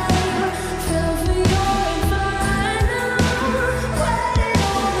flame, fell for your inferno. Where did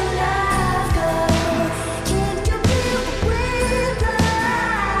all the life go? Can't you feel the wind blow?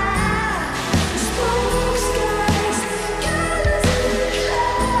 Smoke skies, colors in the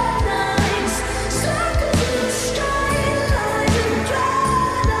cloud nights, circles in the straight lines and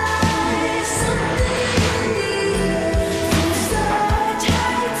dry nights. Something feels so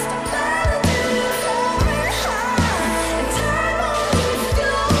tight, the melody flowing high, and time only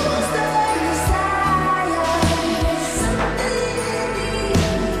fuels the desire. Something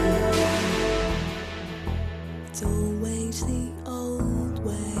it's always the old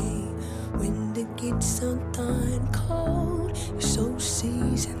way. When it gets so darn cold, you're so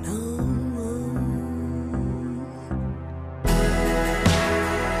seasonal.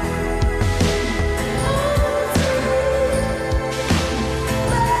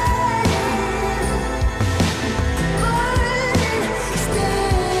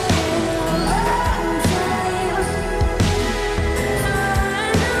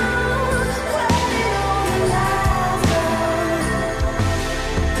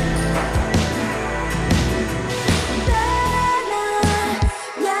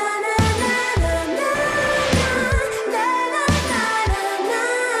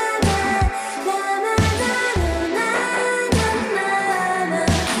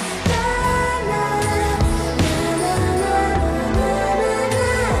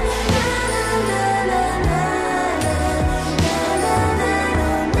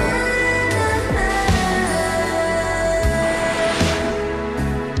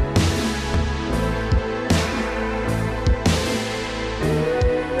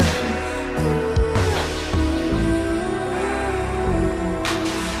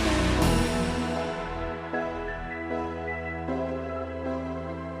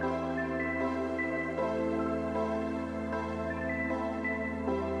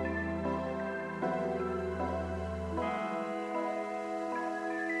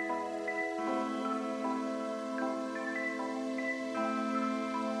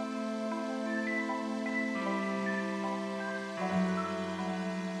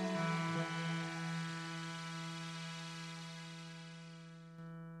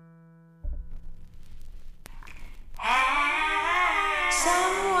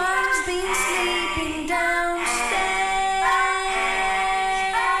 Someone's been sleeping downstairs.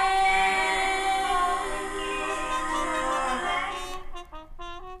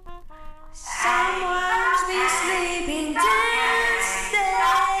 Someone's been sleeping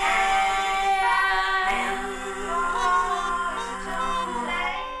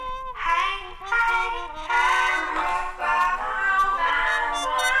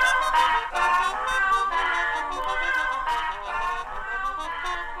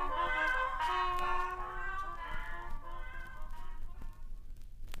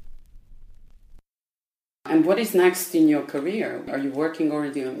And what is next in your career? Are you working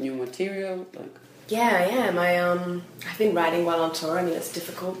already on new material? Yeah, I am. I've been writing while on tour. I mean, it's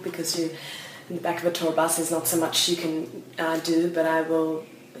difficult because you, in the back of a tour bus, there's not so much you can do. But I will,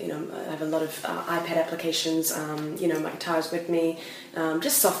 I have a lot of iPad applications. My guitar's with me.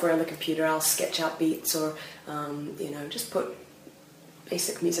 Just software on the computer. I'll sketch out beats or, just put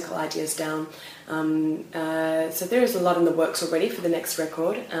basic musical ideas down. So there is a lot in the works already for the next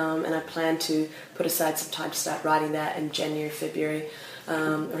record, and I plan to put aside some time to start writing that in January, February,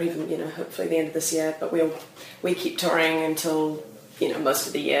 or even, you know, hopefully the end of this year. But we keep touring until, you know, most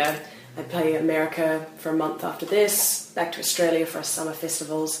of the year. I play America for a month after this, back to Australia for our summer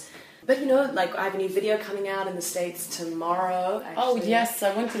festivals. But, you know, like, I have a new video coming out in the States tomorrow. Actually. Oh, yes,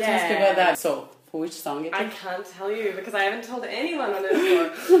 I wanted to ask you about that. So, for which song it is? I can't tell you because I haven't told anyone on it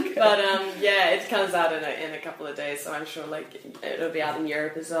before. Okay. But, yeah, it comes out in a couple of days, so I'm sure, like, it'll be out in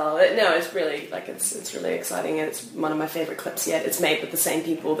Europe as well. No, it's really, like, it's really exciting, and it's one of my favourite clips yet. It's made with the same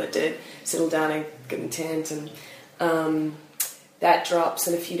people that did Settle Down and Good Intent, and that drops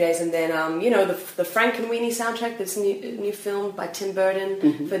in a few days. And then, you know, the Frankenweenie soundtrack, this new film by Tim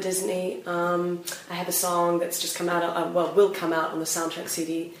Burton for Disney. I have a song that's just come out, will come out on the soundtrack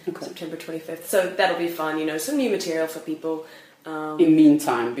CD September 25th. So that'll be fun, you know, some new material for people. In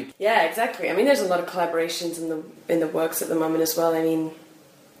meantime. Yeah, exactly. I mean, there's a lot of collaborations in the works at the moment as well. I mean,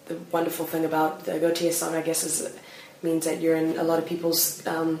 the wonderful thing about the Gautier song, I guess, is it means that you're in a lot of people's...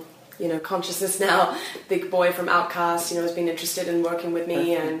 you know, consciousness now. Big Boy from Outkast, you know, has been interested in working with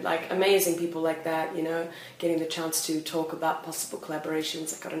me, and like amazing people like that, you know, getting the chance to talk about possible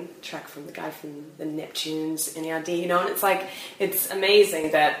collaborations. I got a track from the guy from the Neptunes, NERD, you know, and it's like, it's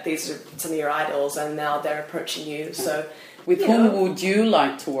amazing that these are some of your idols and now they're approaching you. So, with whom would you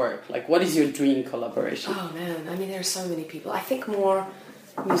like to work? Like, what is your dream collaboration? Oh man, I mean, there are so many people. I think more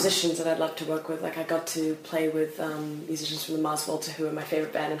musicians that I'd love to work with. Like, I got to play with musicians from the Mars Volta, who were my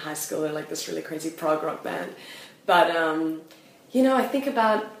favorite band in high school. They're like this really crazy prog rock band. But you know, I think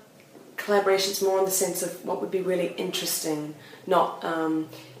about collaborations more in the sense of what would be really interesting. Not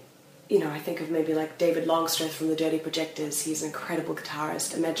you know, I think of maybe like David Longstreth from the Dirty Projectors. He's an incredible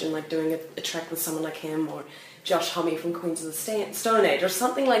guitarist. Imagine like doing a track with someone like him, or Josh Homme from Queens of the Stone Age, or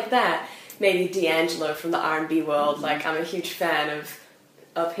something like that. Maybe D'Angelo from the R&B world. Like, I'm a huge fan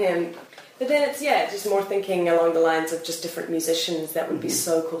of him. But then it's, just more thinking along the lines of just different musicians that would be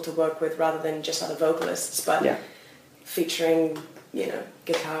so cool to work with, rather than just other vocalists, but featuring, you know,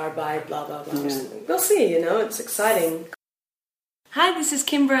 guitar by blah blah blah or something. We'll see, you know, it's exciting. Hi, this is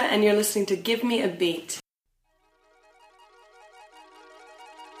Kimbra, and you're listening to Give Me a Beat.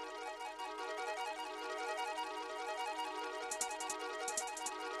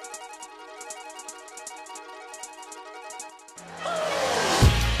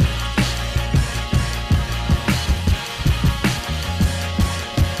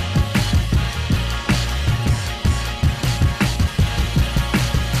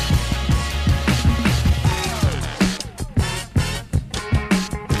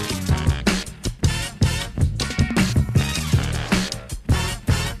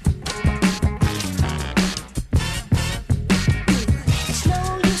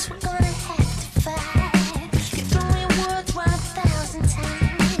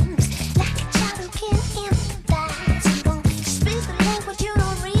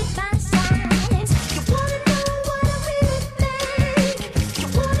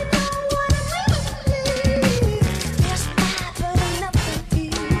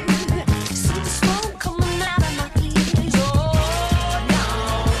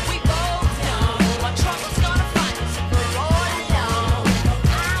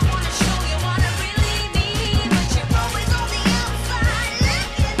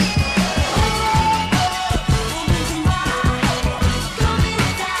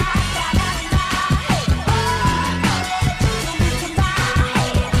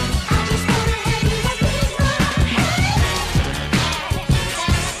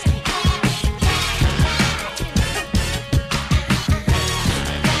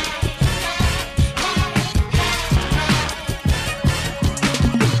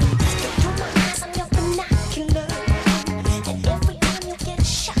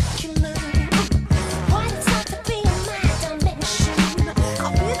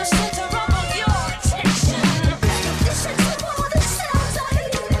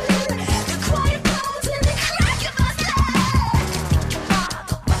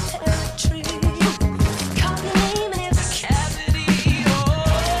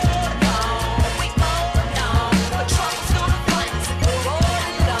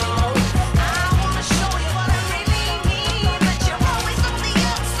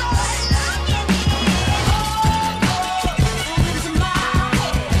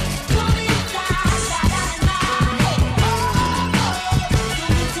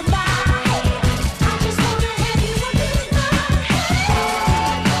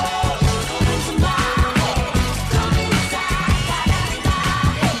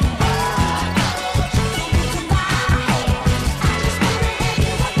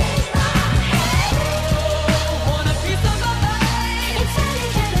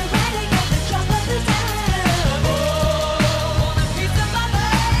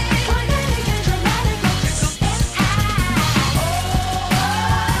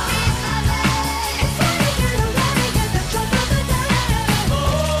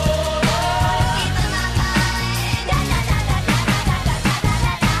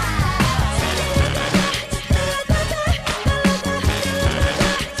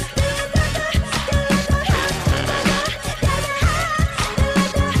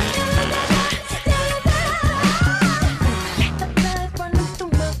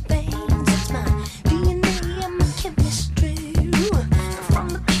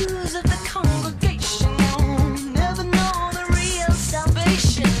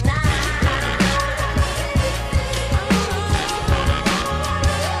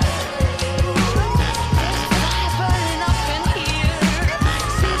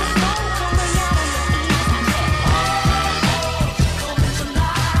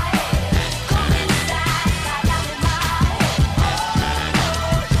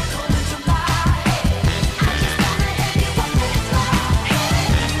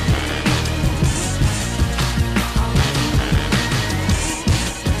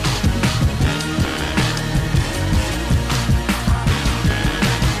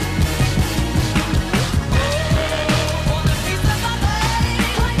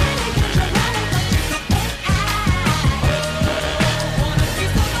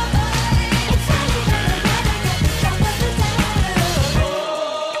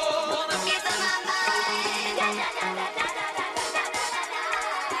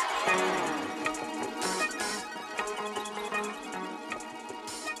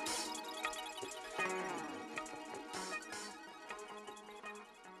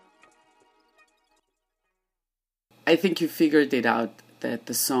 I think you figured it out that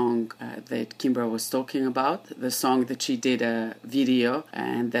the song that Kimbra was talking about, the song that she did a video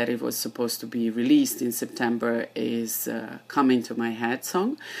and that it was supposed to be released in September, is Come Into My Head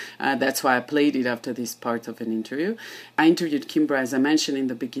song. That's why I played it after this part of an interview. I interviewed Kimbra, as I mentioned in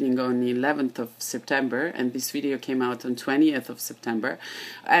the beginning, on the 11th of September, and this video came out on 20th of September.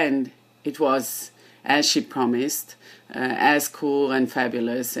 And it was, as she promised, as cool and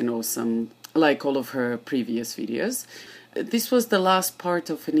fabulous and awesome, like all of her previous videos. This was the last part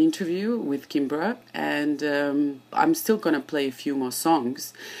of an interview with Kimbra, and I'm still going to play a few more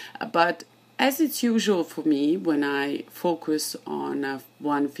songs. But as it's usual for me, when I focus on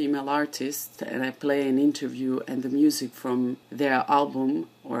one female artist and I play an interview and the music from their album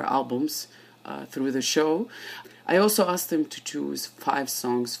or albums through the show, I also asked them to choose 5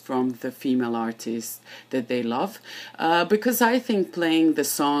 songs from the female artists that they love, because I think playing the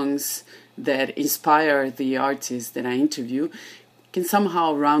songs that inspire the artists that I interview can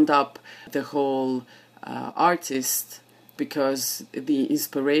somehow round up the whole artist, because the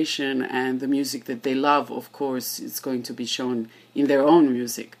inspiration and the music that they love, of course, is going to be shown in their own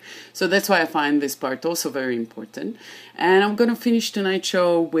music. So that's why I find this part also very important. And I'm going to finish tonight's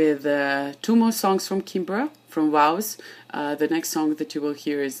show with 2 more songs from Kimbra, from Vows. The next song that you will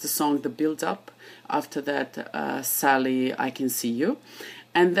hear is the song The Build Up. After that, Sally, I Can See You.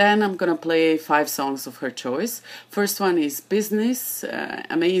 And then I'm going to play 5 songs of her choice. First one is Business,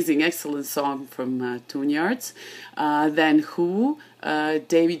 amazing, excellent song from Tune Yards. Then Who,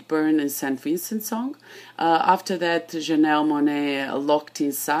 David Byrne and St. Vincent song. After that, Janelle Monáe, Locked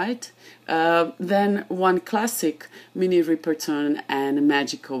Inside. Then one classic, Minnie Riperton and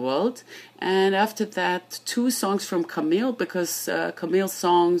Magical World. And after that, 2 songs from Camille, because Camille's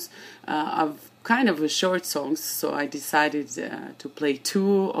songs are kind of a short songs, so I decided to play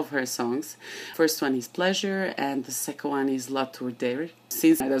 2 of her songs. First one is Pleasure, and the second one is La Tour d'Air.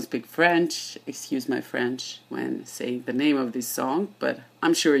 Since I don't speak French, excuse my French when saying the name of this song, but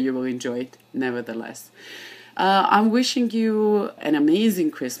I'm sure you will enjoy it nevertheless. I'm wishing you an amazing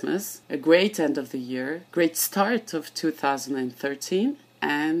Christmas, a great end of the year, great start of 2013,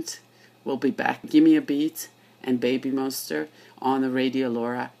 and we'll be back. Give Me a Beat and Baby Monster on the Radio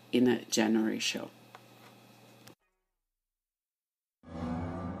Laura in a January show.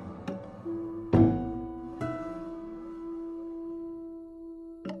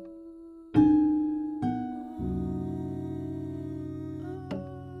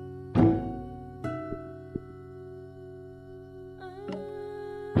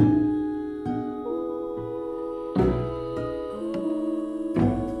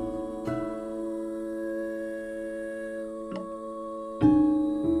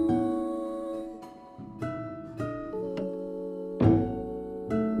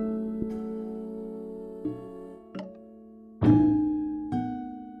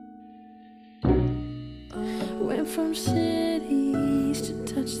 From cities to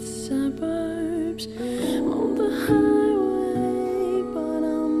touch the suburbs on the highway, but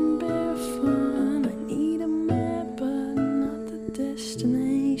I'm barefoot. I need a map, but not the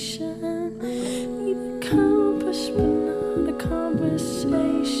destination. Need a compass, but not a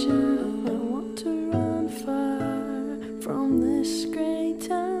conversation. I want to run far from this great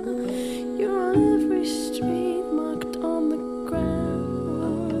town. You're on every street, marked on the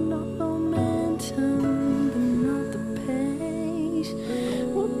ground. Not momentum.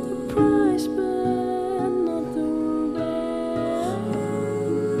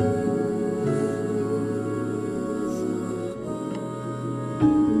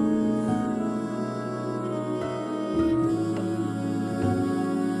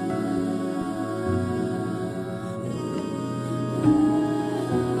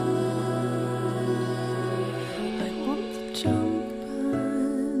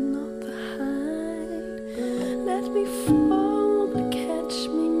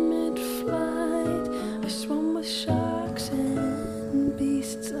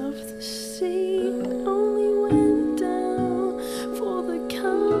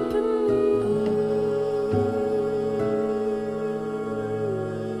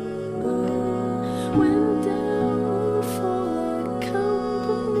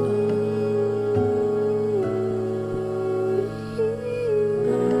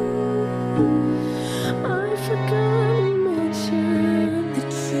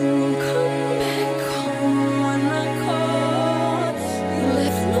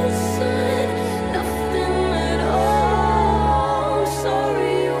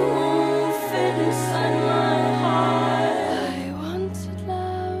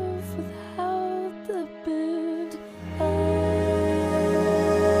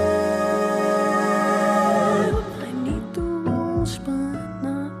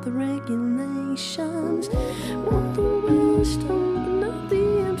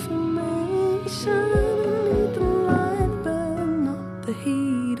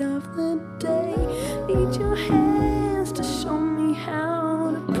 light of the day. Need your hands to show me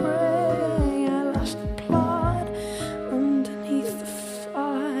how to pray. I lost the plot underneath the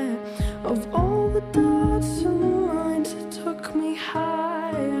fire of all the dots and lines that took me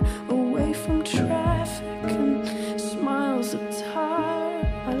higher, away from traffic and smiles that tire.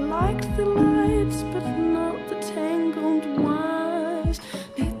 I liked the lights, but not the tangled wires.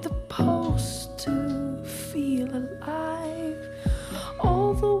 Need the pulse to feel alive.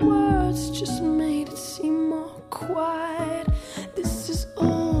 All the words just made it seem more quiet. This has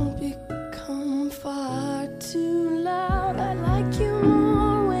all become far too loud. I like you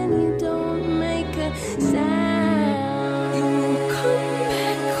more when you don't make a sound. You won't come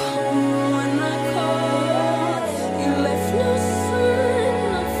back home when I call. You left no sign,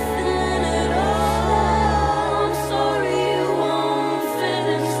 nothing at all. I'm sorry you won't fit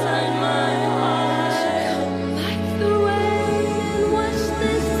inside my heart. Like the rain, watch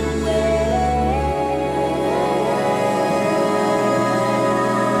this way.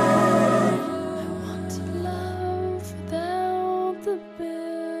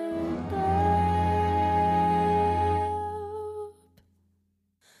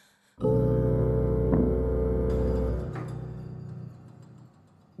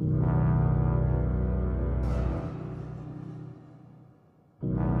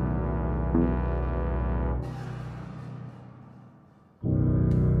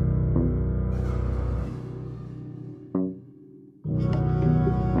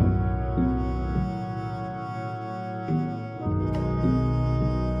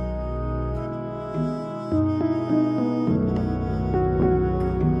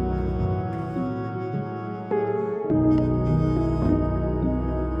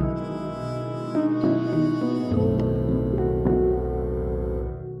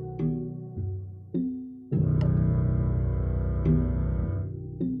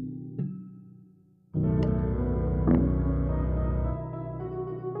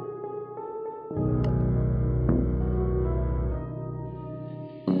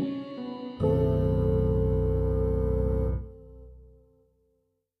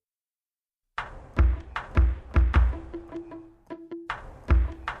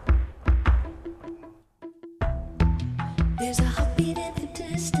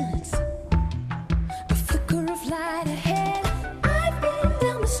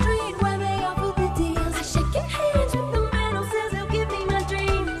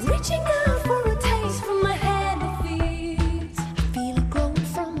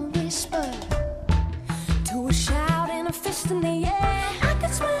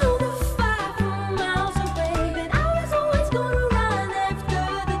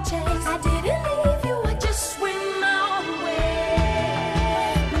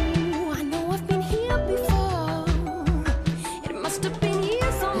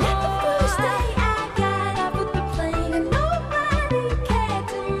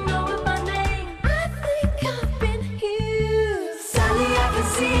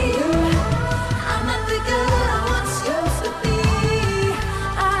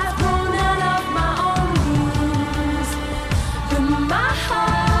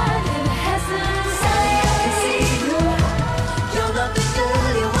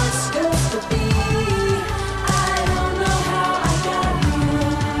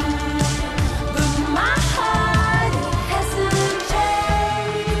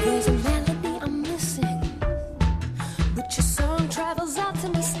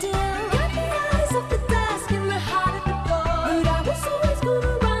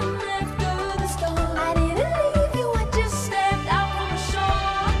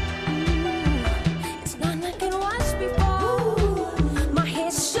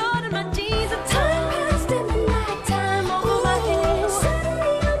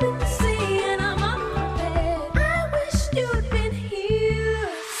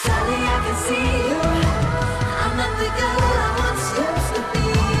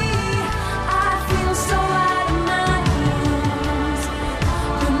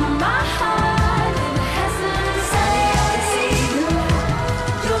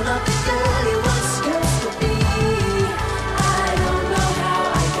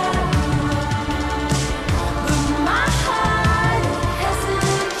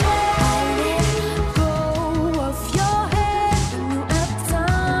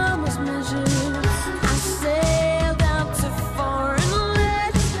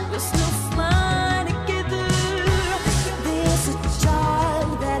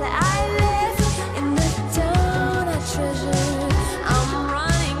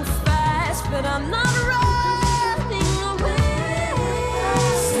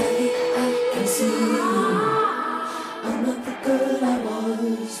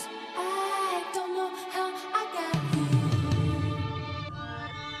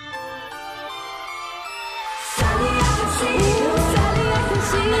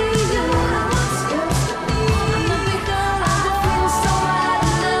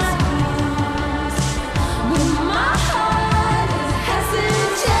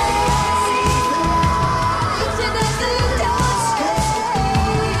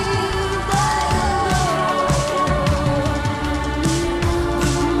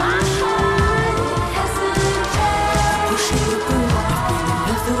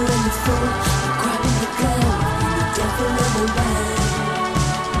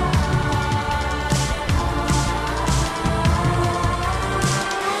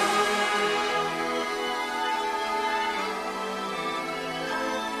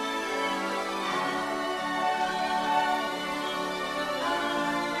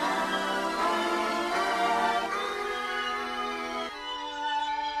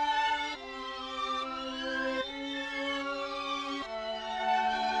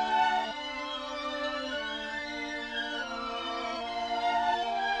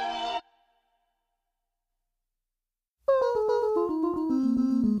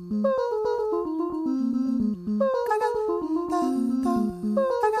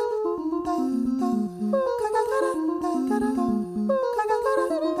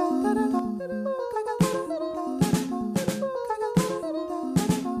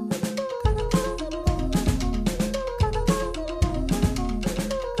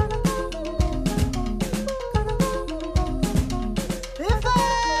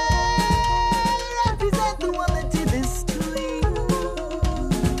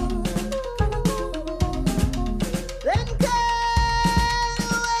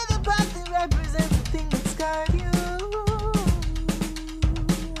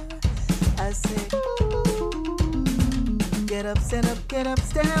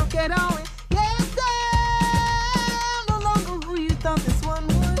 the hell, get on it. Yes, I'm no longer who you thought this one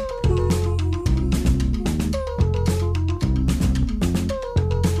would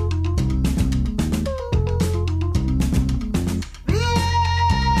be.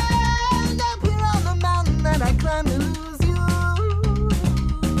 And up here on the mountain that I climbed to lose you.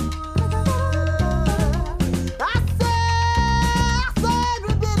 I said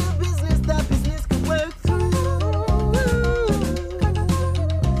every bit of business that business could work through.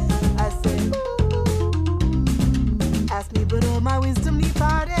 I said, ask me, but all my wisdom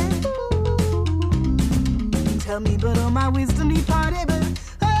departed. Tell me, but all my wisdom departed. But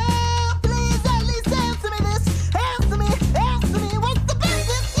oh, please at least answer me this. Answer me, what's the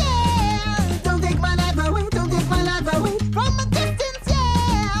business? Yeah, don't take my life away, don't take my life away from a distance.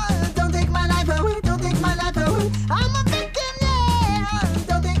 Yeah, don't take my life away, don't take my life away. I'm a victim. Yeah,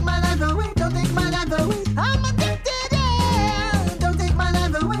 don't take my life away, don't take my life away. I'm addicted. Yeah, don't take my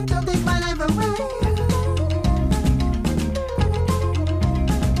life away, don't take my life away.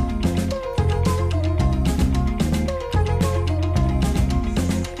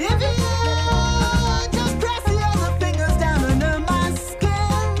 If you just press the other fingers down under my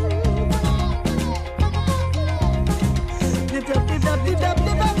skin, lift up, lift up, lift up,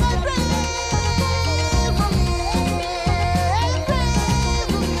 lift up and pray for me, pray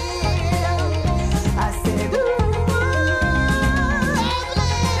for me. I said, ooh,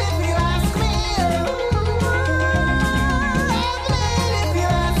 Evelyn, if you ask me, Evelyn, if you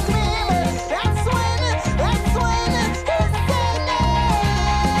ask me, but that's when he said no.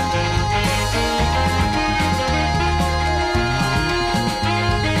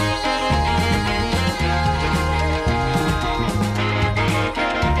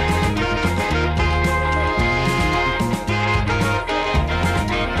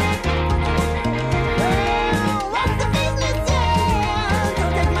 What's the business? Yeah,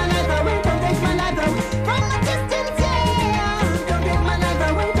 don't take my life away, don't take my life away from a distance. Yeah, don't take my life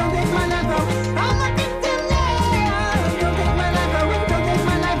away, don't take my life away. I'm addicted. Yeah, don't take my life away, don't take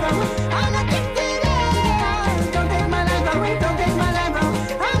my life away. I'm addicted. Yeah, don't take my life away, don't take my life away.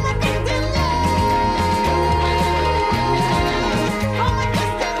 I'm addicted. Yeah, from a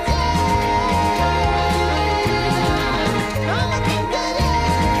distance. Yeah, I'm addicted.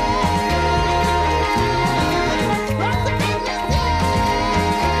 What's the business?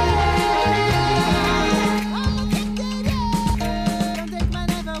 Don't take my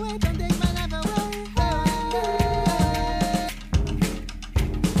life away, don't take my life away.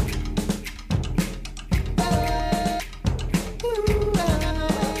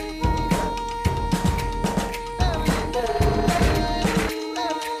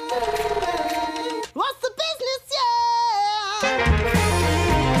 What's the business?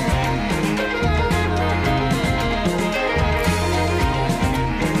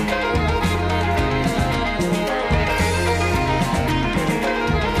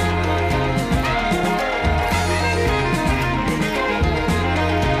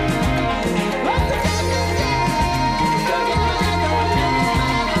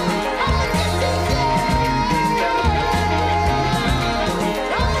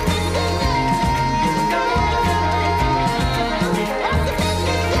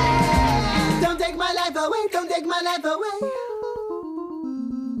 Don't take my life away, don't take my life away.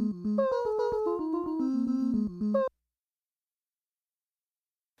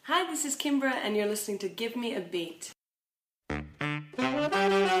 Hi, this is Kimbra, and you're listening to Give Me a Beat.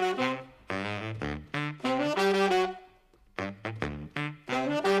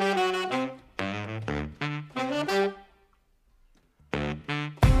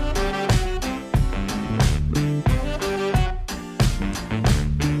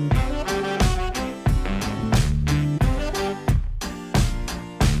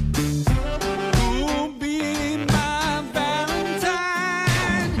 Who'll be my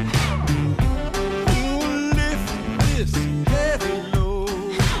Valentine? Who'll lift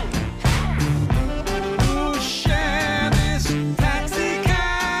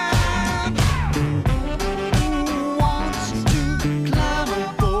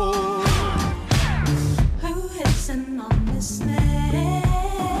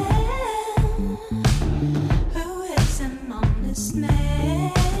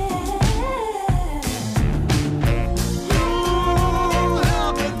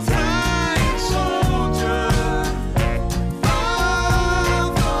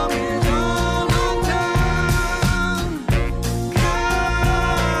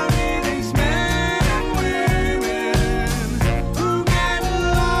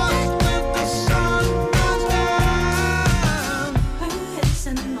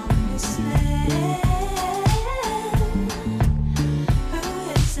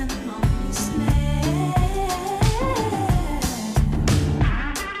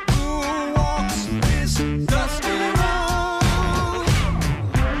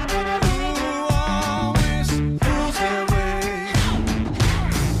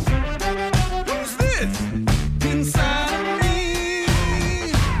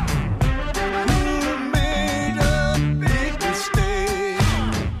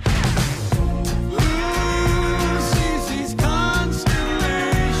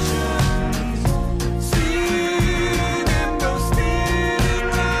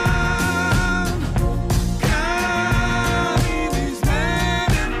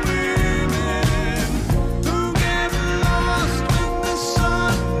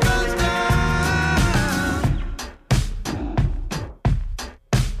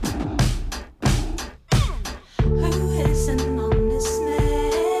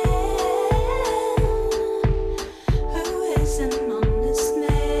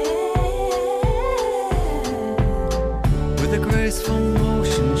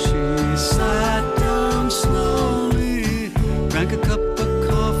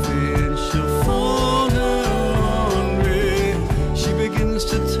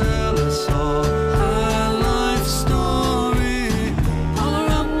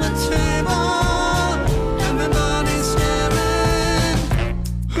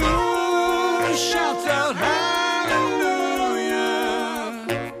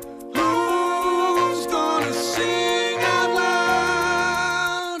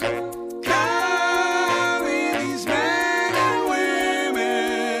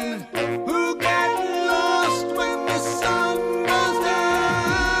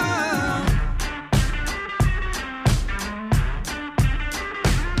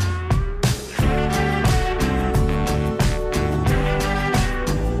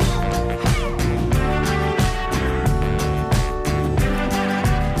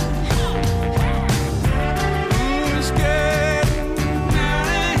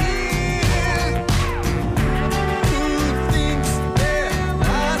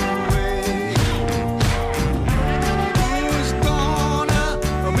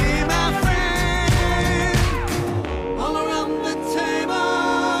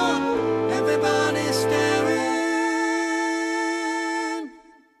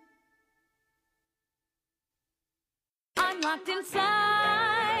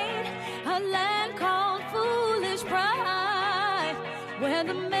land called foolish pride, where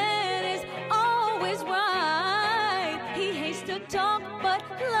the man is always right. He hates to talk but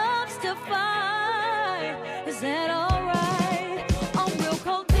loves to fight. Is that alright? On real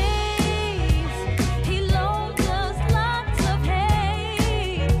cold days, he loans us lots of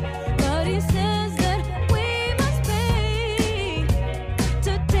hate, but he says that we must pay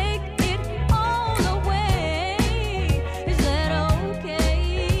to take it all away. Is that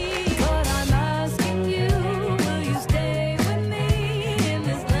okay? But I'm asking you, will you stay with me in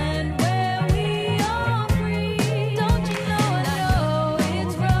this land where we are free? Don't you know I know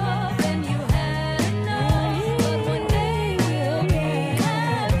it's rough and you had enough, but when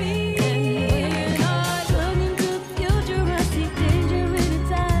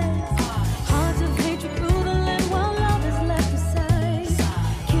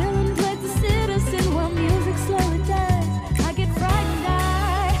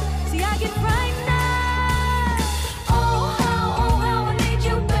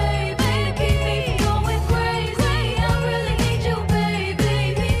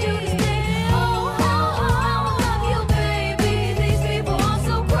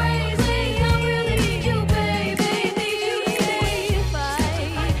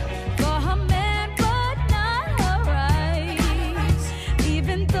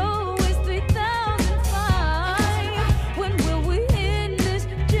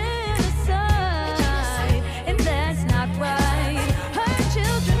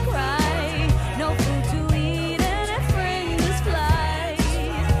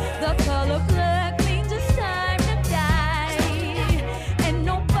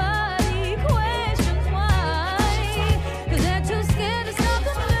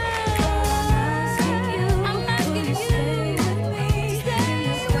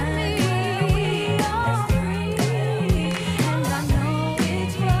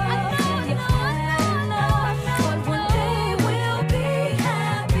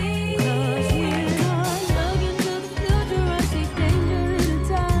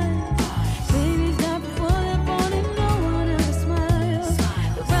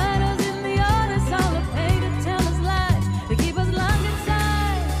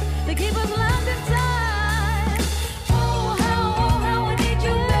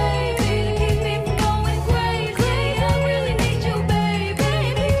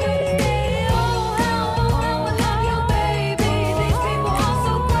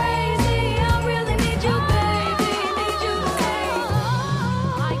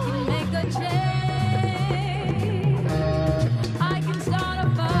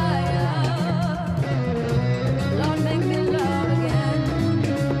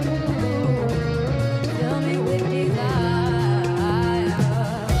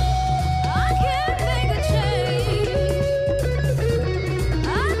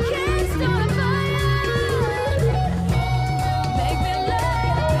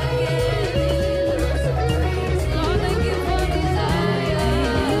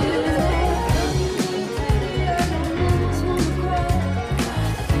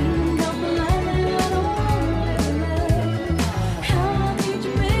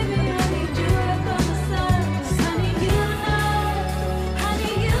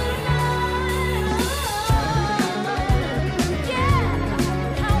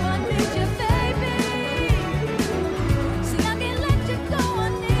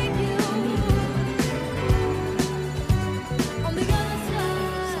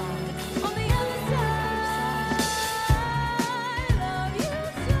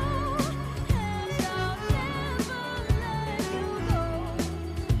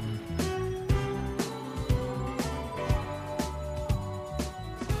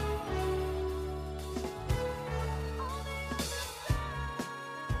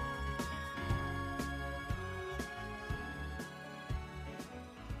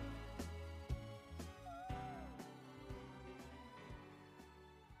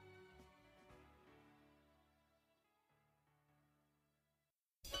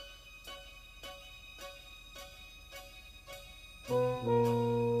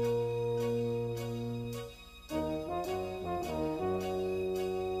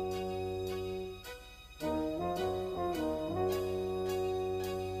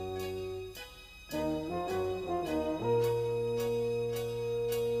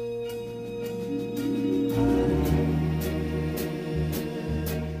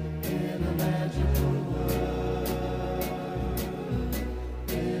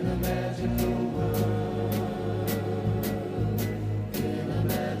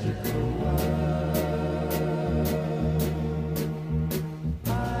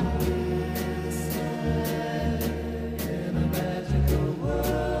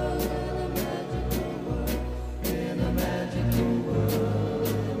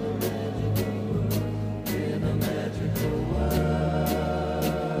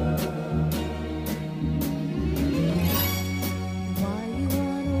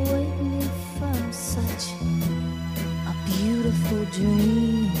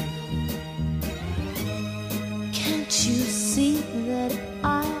dream. Can't you see that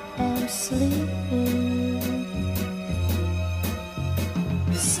I am sleeping?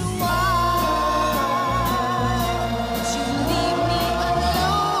 So why don't you leave me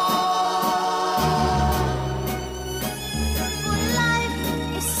alone? For life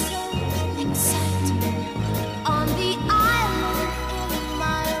is so exciting on the island in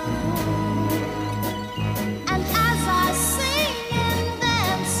my room. And as I sing and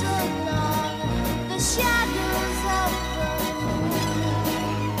dance along the shadows of the moon,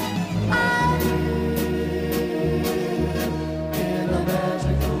 I'm in a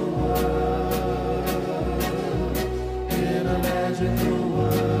magical world, in a magical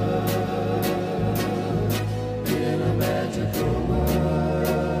world, in a magical world.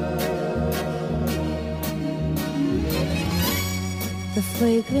 The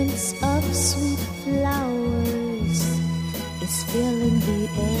fragrance of sweet flowers is filling the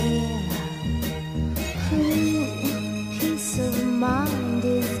air. Peace of mind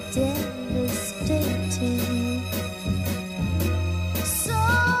is devastating. So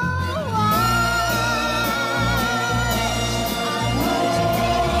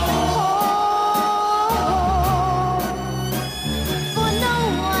for no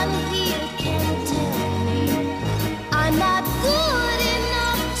one here can tell me I'm not good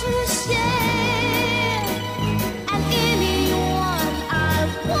enough to share. And anyone I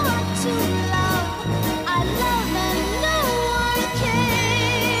want to love, I love and no one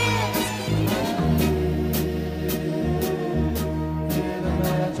cares. In a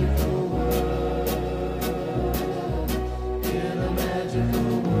magical world, in a magical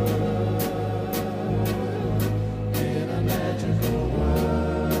world, in a magical world.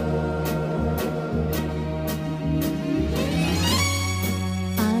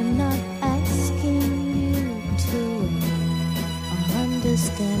 I'm not asking you to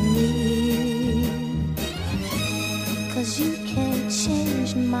understand me, 'cause you can't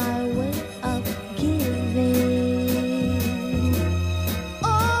change my way of giving. Oh,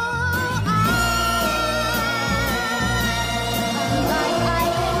 I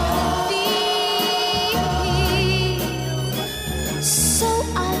can feel. So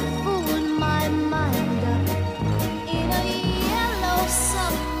I pulled my mind up in a yellow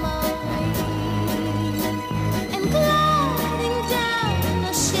submarine and gliding down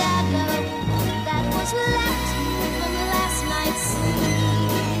a shadow that was left from last night's sleep.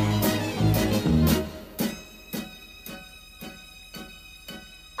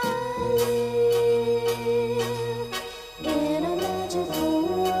 I live in a magical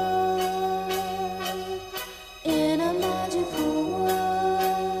world, in a magical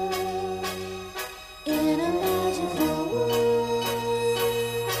world, in a magical world.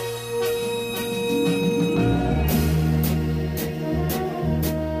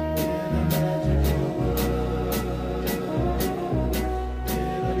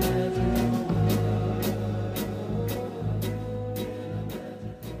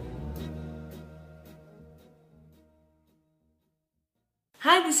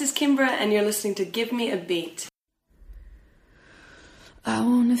 Hi, this is Kimbra, and you're listening to Give Me a Beat. I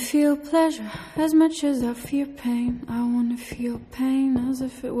wanna feel pleasure as much as I fear pain. I wanna feel pain as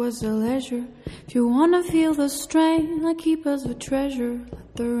if it was a leisure. If you wanna feel the strain, I keep us a treasure.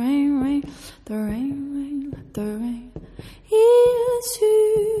 Let the rain, rain, the rain, rain, let the rain. Il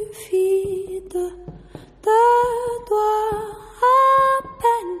suffit de doigts à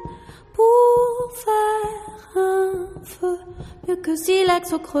peine pour faire un feu. Mieux que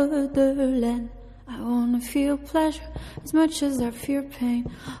silex au creux de laine. I wanna feel pleasure as much as I fear pain.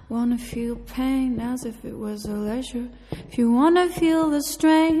 Wanna feel pain as if it was a leisure. If you wanna feel the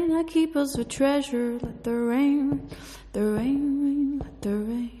strain, I keep us a treasure. Let the rain, the rain, rain, let the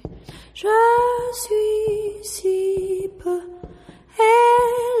rain. Je suis si peu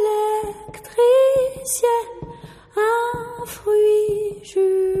électricienne, un fruit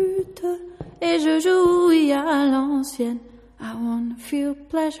juteux, et je jouis à l'ancienne. I wanna feel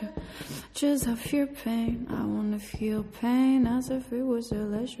pleasure, just I fear pain. I wanna feel pain as if it was a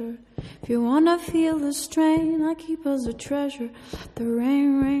leisure. If you wanna feel the strain, I keep us a treasure. Let the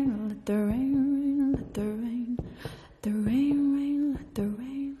rain, rain, let the rain, rain, let the rain. Let the rain, rain, let the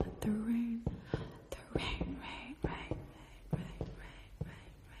rain, let the rain. Let the rain, rain, rain, rain, rain, rain,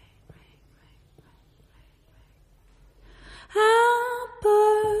 rain, rain, rain, rain. Un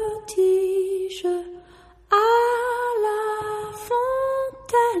petit jeu à la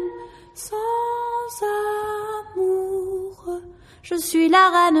fontaine, sans amour. Je suis la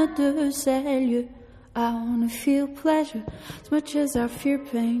reine de ces lieux. I wanna feel pleasure as much as I fear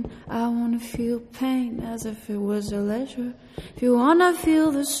pain, I wanna feel pain as if it was a leisure. If you wanna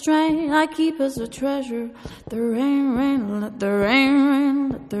feel the strain, I keep as a treasure. The rain, rain, let the rain, rain,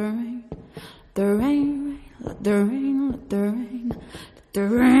 let the rain. The rain, let the rain, let the rain. Let the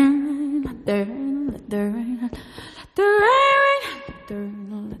rain, let the rain, let the rain. Let the rain, let the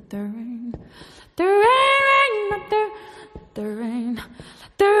rain, let the rain. The rain, let the rain.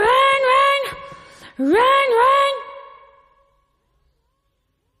 The rain, rain, rain, rain.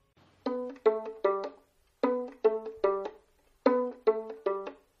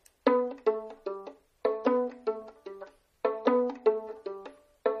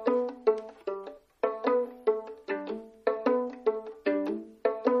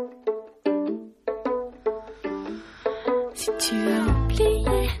 Si tu as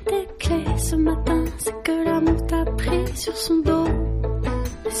oublié tes clés ce matin, c'est que l'amour t'a pris sur son dos.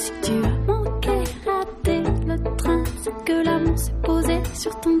 Si tu as manqué, raté le train, c'est que l'amour s'est posé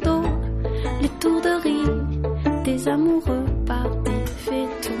sur ton dos. Les tours de riz des amoureux partis, fait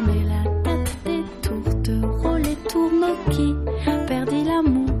tourner la tête des tours de rôle, les tourneaux qui perdit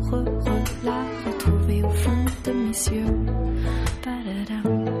l'amour, l'a retrouvé au fond de mes yeux.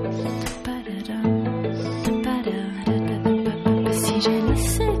 Padadam, padadam. Si j'ai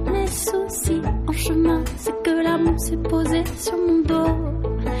laissé mes soucis en chemin, c'est que l'amour s'est posé sur mon dos.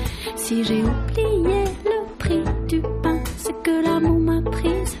 Si j'ai oublié le prix du pain, c'est que l'amour m'a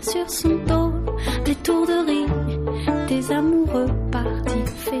prise sur son dos. Les tours de riz des amoureux partis,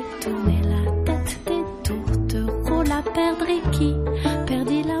 fait tourner la tête des tours de rôle à perdre et qui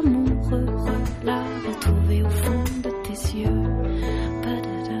perdit l'amour, l'a retrouvé au fond de tes yeux.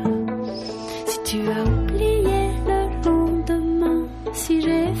 Si tu as oublié le lendemain, si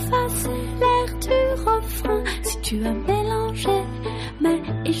j'ai effacé l'air du refrain, si tu as mélangé mai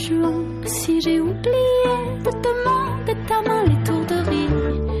et juin, si j'ai oublié de demander ta main, les tours de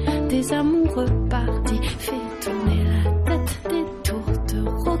riz des amoureux partis, fait tourner la tête des tours de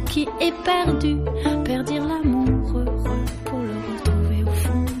rôle qui est perdu, perdir l'amour, pour le retrouver au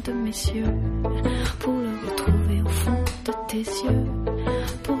fond de mes yeux, pour le retrouver au fond de tes yeux,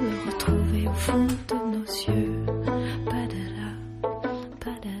 pour le retrouver au fond de